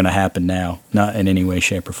it's never going to happen now. Not in any way,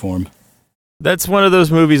 shape, or form. That's one of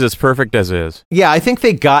those movies that's perfect as is. Yeah, I think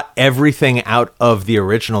they got everything out of the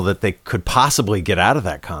original that they could possibly get out of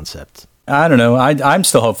that concept. I don't know. I'm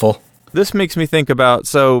still hopeful. This makes me think about,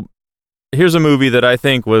 so here's a movie that I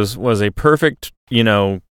think was a perfect,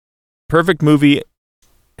 perfect movie,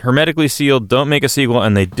 hermetically sealed, don't make a sequel,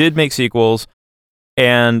 and they did make sequels,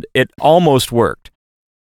 and it almost worked.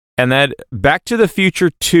 And that Back to the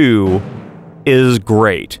Future 2 is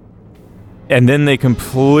great. And then they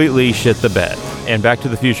completely shit the bed. And Back to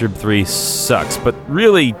the Future 3 sucks. But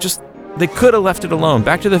really, they could have left it alone.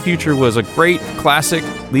 Back to the Future was a great, classic,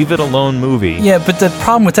 leave-it-alone movie. Yeah, but the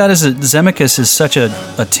problem with that is that Zemeckis is such a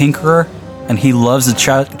tinkerer, and he loves to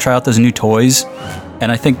try out those new toys.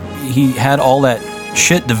 And I think he had all that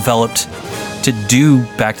shit developed to do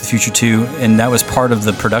Back to the Future 2, and that was part of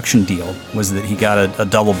the production deal, was that he got a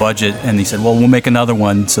double budget, and he said, well, we'll make another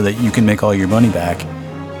one so that you can make all your money back.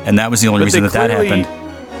 And that was the only reason that happened.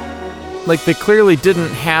 Like, they clearly didn't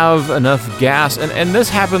have enough gas. And this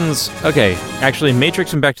happens... Okay, actually,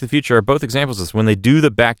 Matrix and Back to the Future are both examples of this. When they do the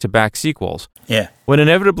back-to-back sequels, Yeah. What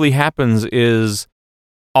inevitably happens is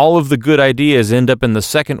all of the good ideas end up in the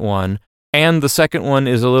second one, and the second one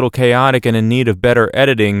is a little chaotic and in need of better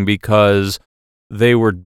editing because they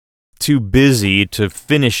were too busy to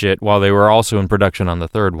finish it while they were also in production on the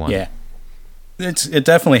third one. Yeah. It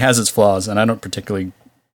definitely has its flaws, and I don't particularly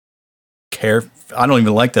care. I don't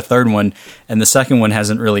even like the third one, and the second one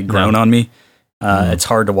hasn't really grown on me. It's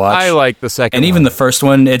hard to watch. I like the second and one. even the first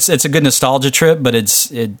one, it's a good nostalgia trip, but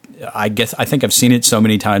I think I've seen it so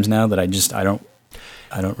many times now that I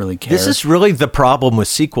don't really care. This is really the problem with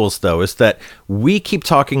sequels, though, is that we keep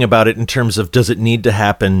talking about it in terms of does it need to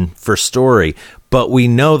happen for story, but we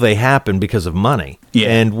know they happen because of money. Yeah.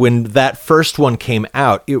 And when that first one came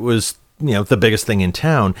out, it was the biggest thing in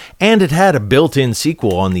town, and it had a built-in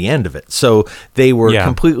sequel on the end of it. So they were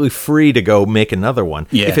completely free to go make another one.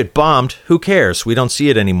 Yeah. If it bombed, who cares? We don't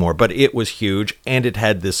see it anymore. But it was huge, and it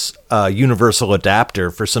had this universal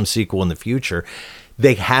adapter for some sequel in the future.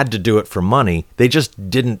 They had to do it for money. They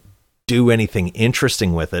just didn't do anything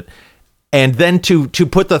interesting with it. And then to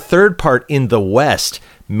put the third part in the West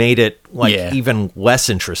made it even less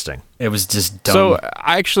interesting. It was just dumb. So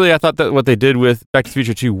I thought that what they did with Back to the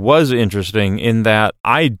Future 2 was interesting in that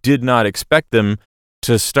I did not expect them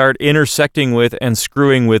to start intersecting with and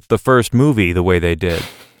screwing with the first movie the way they did.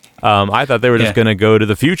 I thought they were just going to go to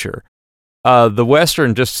the future. The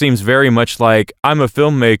Western just seems very much like I'm a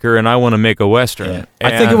filmmaker and I want to make a Western. Yeah.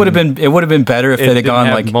 I think it would have been better if they'd have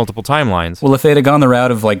gone like multiple timelines. Well, if they'd have gone the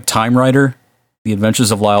route of like Time Rider, The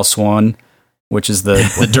Adventures of Lyle Swan, which is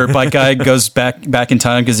the dirt bike guy goes back in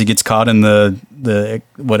time because he gets caught in the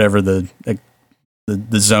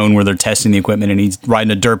zone where they're testing the equipment, and he's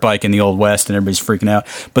riding a dirt bike in the Old West, and everybody's freaking out.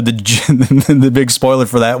 But the big spoiler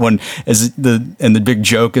for that one is the big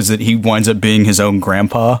joke is that he winds up being his own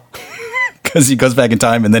grandpa. Because he goes back in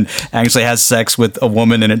time and then actually has sex with a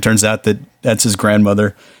woman, and it turns out that that's his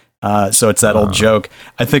grandmother. So it's that old joke.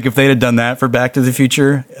 I think if they'd have done that for Back to the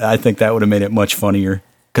Future, I think that would have made it much funnier.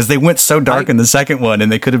 Because they went so dark in the second one, and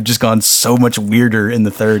they could have just gone so much weirder in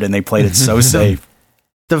the third, and they played it so safe.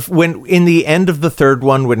 When in the end of the third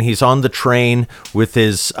one, when he's on the train with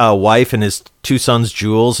his wife and his two sons,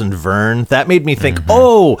 Jules and Vern, that made me think,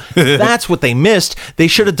 that's what they missed. They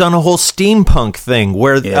should have done a whole steampunk thing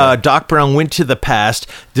where Doc Brown went to the past,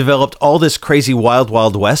 developed all this crazy Wild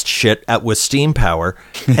Wild West shit with steam power,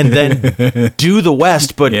 and then do the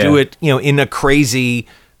West, but do it, in a crazy.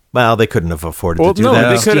 Well, they couldn't have afforded to do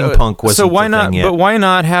that. Steampunk wasn't so why the thing not? yet. But why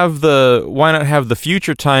not have the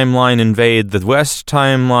future timeline invade the West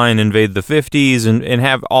timeline, invade the 50s, and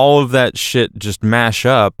have all of that shit just mash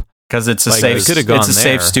up? Because it's a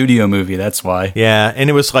safe studio movie. That's why. Yeah, and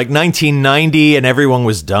it was like 1990, and everyone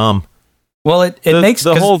was dumb. Well, it makes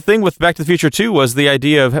the whole thing with Back to the Future 2 was the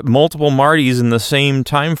idea of multiple Martys in the same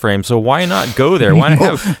time frame. So why not go there? Why not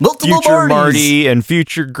have multiple future Martys. Marty and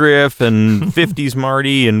future Griff and 50s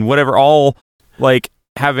Marty and whatever, all like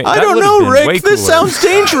having. I don't know, Rick. This sounds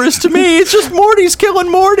dangerous to me. It's just Morty's killing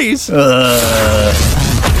Mortys.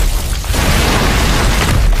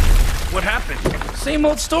 What happened? Same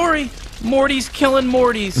old story. Morty's killing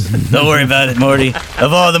Mortys. Don't worry about it, Morty.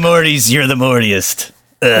 Of all the Mortys, you're the Mortiest.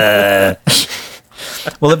 Well,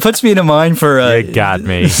 it puts me in a mind for you got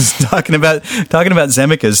me talking about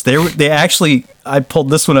Zemecas. They actually, I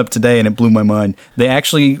pulled this one up today and it blew my mind. They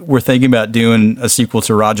actually were thinking about doing a sequel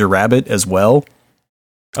to Roger Rabbit as well.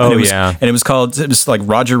 And it was like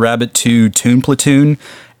Roger Rabbit 2 Toon Platoon,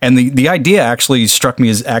 and the idea actually struck me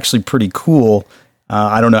as actually pretty cool.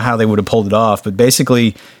 I don't know how they would have pulled it off, but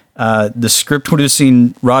basically. The script would have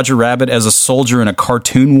seen Roger Rabbit as a soldier in a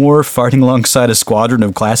cartoon war fighting alongside a squadron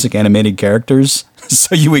of classic animated characters.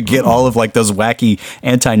 So you would get all of like those wacky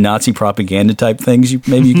anti-Nazi propaganda type things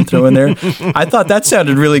maybe you could throw in there. I thought that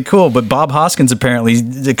sounded really cool, but Bob Hoskins apparently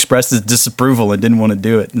expressed his disapproval and didn't want to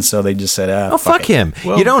do it. And so they just said, fuck him.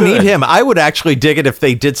 Well, you don't need him. I would actually dig it if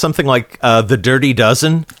they did something like The Dirty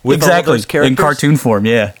Dozen with all those characters. In cartoon form,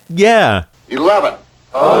 yeah. Yeah. 11.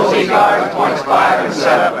 Cozy Garden, points 5 and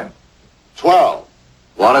 7. 12.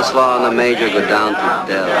 Wadislaw and the Major go down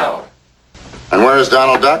to Dell. And where's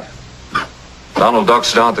Donald Duck? Donald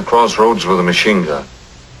Duck's down at the crossroads with a machine gun.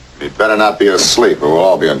 He'd better not be asleep or we'll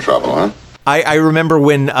all be in trouble, huh? I remember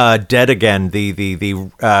when Dead Again, the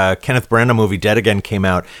Kenneth Branagh movie Dead Again came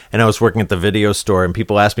out, and I was working at the video store, and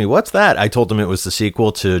people asked me, what's that? I told them it was the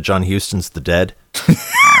sequel to John Huston's The Dead.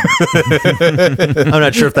 I'm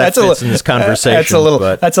not sure if that fits in this conversation.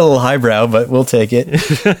 That's a little highbrow, but we'll take it.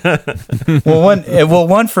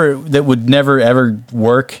 one for that would never ever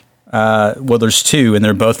work. There's two, and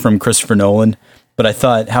they're both from Christopher Nolan. But I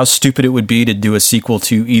thought how stupid it would be to do a sequel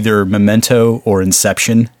to either Memento or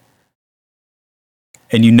Inception.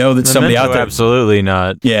 and you know that somebody out there, absolutely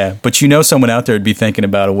not. Yeah, but you know someone out there would be thinking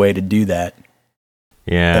about a way to do that.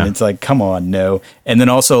 Yeah, and it's like, come on, no. And then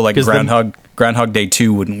also like Groundhog Day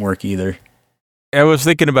 2 wouldn't work either. I was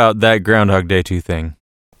thinking about that Groundhog Day 2 thing.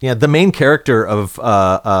 Yeah, the main character of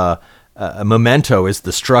Memento is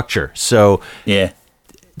the structure. So yeah,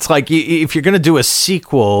 it's like if you're going to do a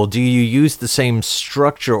sequel, do you use the same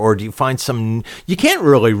structure or do you find some? You can't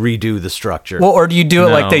really redo the structure. Well, or do you do it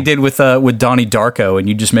like they did with Donnie Darko, and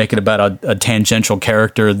you just make it about a tangential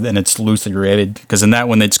character, and it's loosely related? Because in that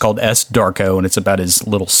one, it's called S. Darko, and it's about his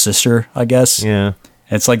little sister, I guess. Yeah,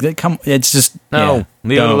 it's like it's just leave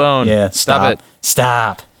it alone. Yeah, Stop it.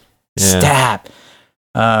 Stop.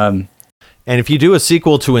 And if you do a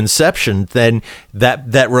sequel to Inception, then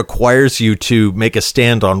that requires you to make a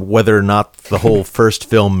stand on whether or not the whole first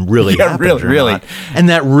film really happened. Really. Not. And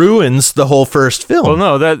that ruins the whole first film. Well,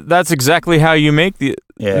 no, that's exactly how you make the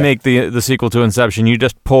sequel to Inception. You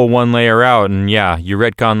just pull one layer out, and you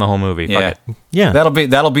retcon the whole movie. Yeah, Fuck it. Yeah.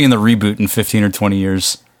 That'll be in the reboot in 15 or 20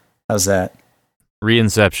 years. How's that?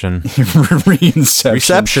 Reinception. Reinception.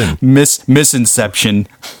 Reception. Misinception.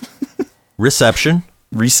 Reception.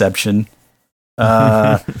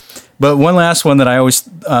 But one last one that I always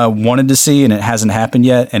wanted to see, and it hasn't happened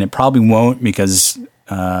yet, and it probably won't because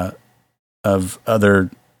of other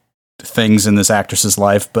things in this actress's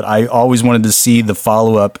life, but I always wanted to see the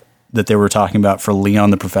follow-up that they were talking about for Leon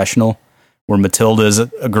the Professional, where Matilda is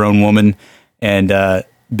a grown woman and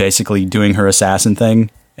basically doing her assassin thing,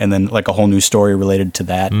 and then like a whole new story related to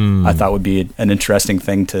that. I thought would be an interesting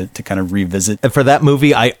thing to kind of revisit. And for that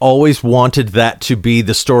movie, I always wanted that to be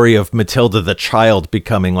the story of Matilda the child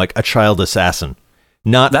becoming like a child assassin.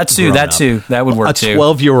 Not that too. That would work too. A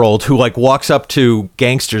 12-year-old who like walks up to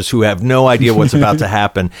gangsters who have no idea what's about to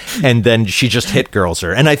happen, and then she just hit girls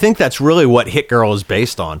her. And I think that's really what Hit Girl is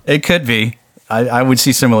based on. It could be. I would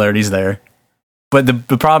see similarities there. But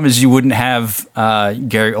the problem is you wouldn't have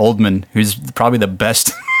Gary Oldman, who's probably the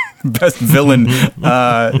best villain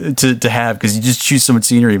to have, because you just choose so much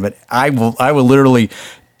scenery. But I will literally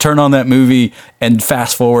turn on that movie and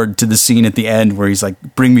fast forward to the scene at the end where he's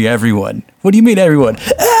like, "Bring me everyone." What do you mean everyone?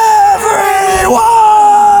 Everyone!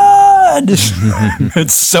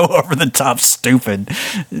 It's so over the top stupid,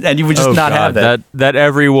 and you would just not have that. That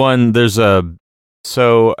everyone.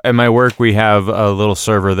 So at my work, we have a little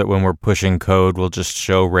server that when we're pushing code, we'll just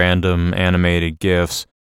show random animated GIFs.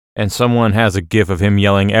 And someone has a GIF of him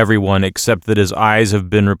yelling everyone, except that his eyes have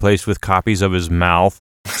been replaced with copies of his mouth.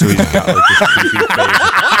 So he's got like this creepy face.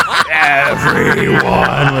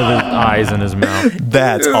 Everyone with his eyes in his mouth.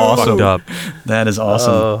 That's awesome. Fucked up. That is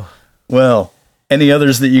awesome. Well, any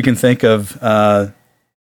others that you can think of at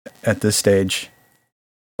this stage?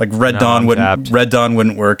 Like Red Dawn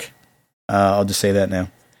wouldn't work. I'll just say that now.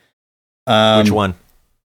 Which one?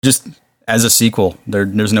 Just as a sequel.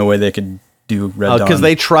 There's no way they could do Red Dawn. Because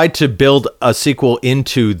they tried to build a sequel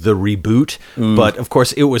into the reboot, but of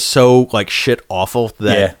course it was so like shit awful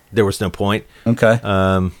that there was no point. Okay.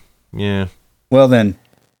 Yeah. Well then.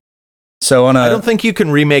 So I don't think you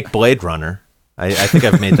can remake Blade Runner. I think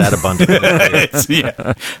I've made that abundantly clear.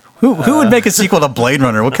 Yeah. Who would make a sequel to Blade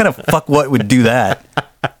Runner? What kind of fuckwit would do that?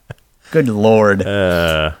 Good Lord.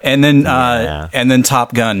 And then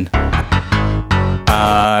Top Gun.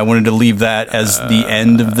 I wanted to leave that as the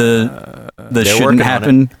end of the shouldn't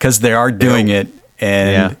happen, because they are doing it,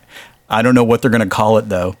 and I don't know what they're going to call it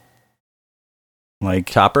though. Like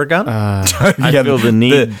Topper Gun? I feel the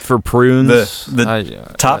need for prunes.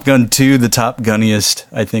 The Top Gun 2, the Top Gunniest,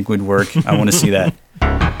 I think would work. I want to see that.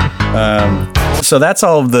 So that's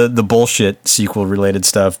all of the bullshit sequel related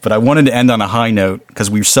stuff, but I wanted to end on a high note because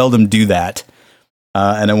we seldom do that.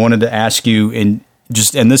 And I wanted to ask you, and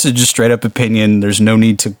this is just straight up opinion, there's no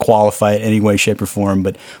need to qualify it any way, shape, or form,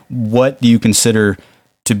 but what do you consider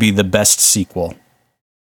to be the best sequel?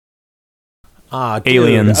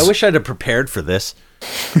 Aliens. I wish I'd have prepared for this.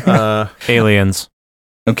 Aliens.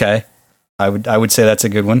 Okay. I would say that's a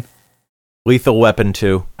good one. Lethal Weapon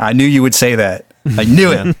 2. I knew you would say that. I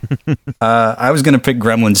knew it. I was going to pick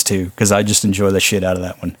Gremlins 2 because I just enjoy the shit out of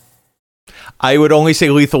that one. I would only say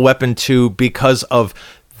Lethal Weapon 2 because of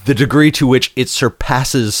the degree to which it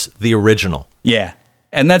surpasses the original. Yeah.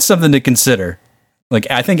 And that's something to consider. Like,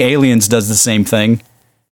 I think Aliens does the same thing,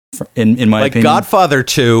 in my opinion. Godfather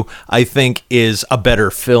 2, I think, is a better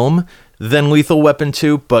film than Lethal Weapon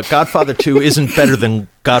 2, but Godfather 2 isn't better than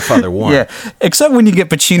Godfather 1. Yeah, except when you get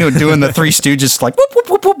Pacino doing the Three Stooges, like, whoop, whoop,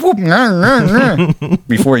 whoop, whoop, whoop, nah, nah, nah,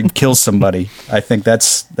 before he kills somebody. I think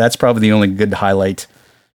that's probably the only good highlight.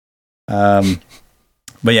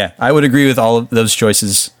 But yeah, I would agree with all of those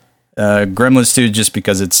choices. Gremlins 2, just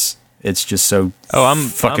because it's It's just so I'm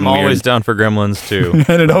fucking always weird. down for Gremlins too.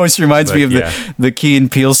 And it always reminds me of yeah. the Key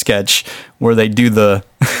and Peele sketch where they do the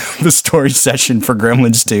the story session for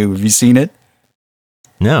Gremlins 2. Have you seen it?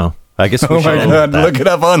 No. I guess we oh my should god, look it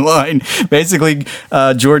up online. Basically,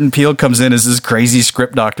 Jordan Peele comes in as this crazy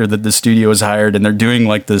script doctor that the studio has hired, and they're doing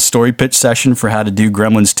like the story pitch session for how to do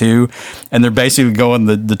Gremlins 2, and they're basically going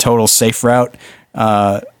the total safe route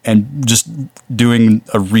and just doing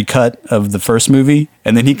a recut of the first movie.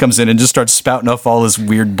 And then he comes in and just starts spouting off all this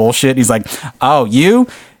weird bullshit. He's like, "Oh, you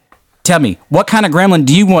tell me, what kind of gremlin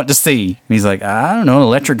do you want to see?" And he's like, "I don't know, an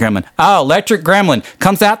electric gremlin." "Oh, electric gremlin.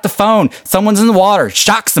 Comes out the phone. Someone's in the water.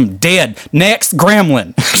 Shocks them. Dead. Next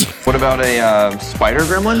gremlin." What about a spider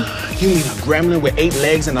gremlin? You mean a gremlin with 8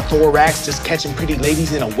 legs and a thorax just catching pretty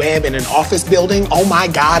ladies in a web in an office building? Oh my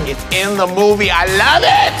God, it's in the movie. I love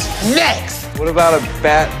it. Next. What about a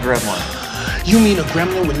bat gremlin? You mean a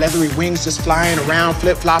gremlin with leathery wings just flying around,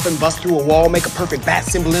 flip-flopping, bust through a wall, make a perfect bat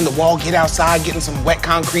symbol in the wall, get outside, get in some wet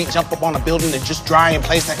concrete, jump up on a building and just dry in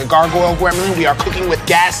place like a gargoyle gremlin? We are cooking with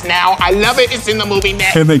gas now. I love it. It's in the movie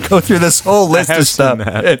next. And they go through this whole list of stuff.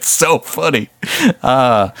 It's so funny.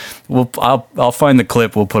 I'll find the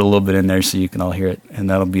clip. We'll put a little bit in there so you can all hear it, and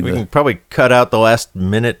that'll be we can probably cut out the last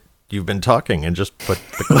minute you've been talking and just put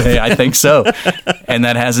the clip. Hey, I think so. And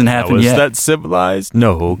that hasn't happened yet. Was that civilized?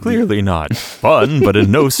 No, clearly not. Fun, but in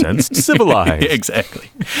no sense civilized. Exactly.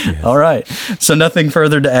 Yes. All right. So nothing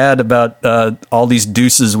further to add about all these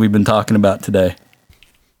deuces we've been talking about today.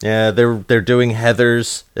 Yeah, they're doing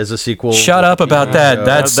Heathers as a sequel. Shut up about that.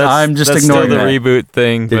 That's I'm just ignoring the that. reboot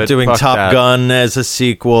thing. They're doing Top Gun as a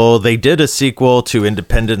sequel. They did a sequel to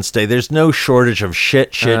Independence Day. There's no shortage of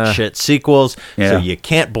shit sequels. Yeah. So you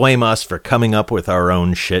can't blame us for coming up with our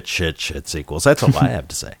own shit sequels. That's all I have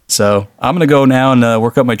to say. So I'm going to go now and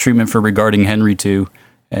work up my treatment for Regarding Henry 2,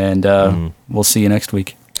 and we'll see you next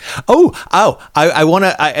week. I want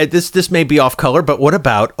to. This may be off color, but what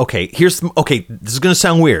about? This is going to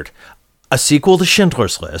sound weird. A sequel to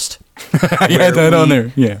Schindler's List. I had that on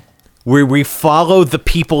there. Yeah, where we follow the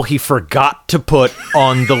people he forgot to put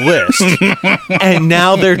on the list, and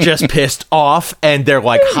now they're just pissed off, and they're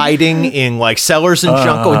like hiding in like cellars and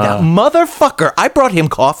junk. Going, that motherfucker! I brought him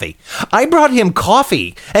coffee,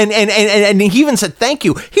 and he even said thank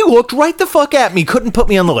you. He looked right the fuck at me. Couldn't put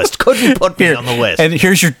me on the list. And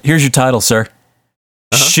here's your title, sir.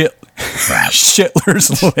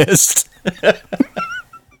 Schindler's List,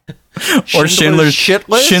 or Schindler's shit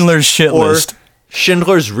list, Schindler's shit list.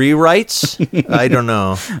 Schindler's Rewrites? I don't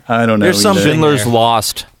know. There's some Schindler's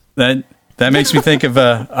Lost. That makes me think of.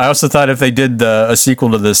 I also thought if they did a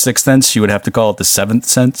sequel to The Sixth Sense, you would have to call it The Seventh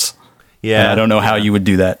Sense. Yeah, and I don't know how you would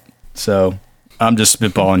do that. So I'm just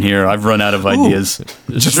spitballing here. I've run out of ideas.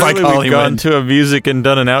 Just Surely like Hollywood. We've gone to a music and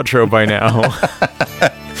done an outro by now.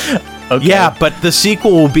 Okay. Yeah, but the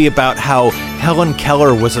sequel will be about how Helen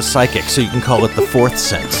Keller was a psychic, so you can call it The Fourth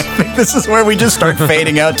Sense. I think this is where we just start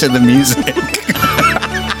fading out to the music.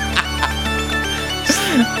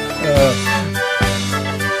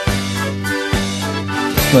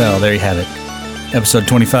 Well, there you have it. Episode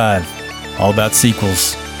 25. All about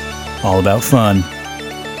sequels. All about fun.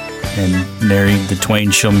 And nary the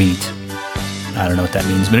twain shall meet. I don't know what that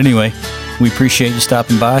means. But anyway, we appreciate you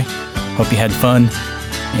stopping by. Hope you had fun.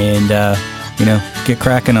 And, get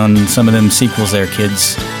cracking on some of them sequels there,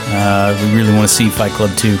 kids. We really want to see Fight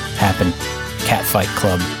Club 2 happen. Cat Fight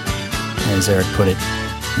Club, as Eric put it.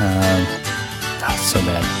 So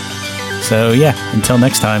bad. So, yeah, until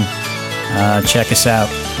next time, check us out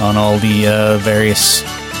on all the various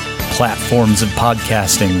platforms of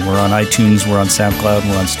podcasting. We're on iTunes, we're on SoundCloud,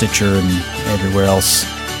 we're on Stitcher, and everywhere else.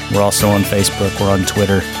 We're also on Facebook, we're on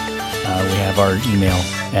Twitter. We have our email,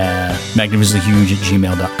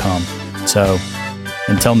 magnificentlyhuge@gmail.com. So,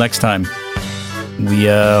 until next time, we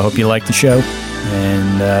hope you like the show,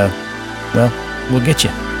 and, we'll get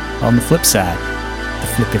you on the flip side. The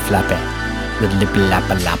flippy floppy. The lippy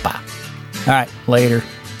lappa lappa. All right, later.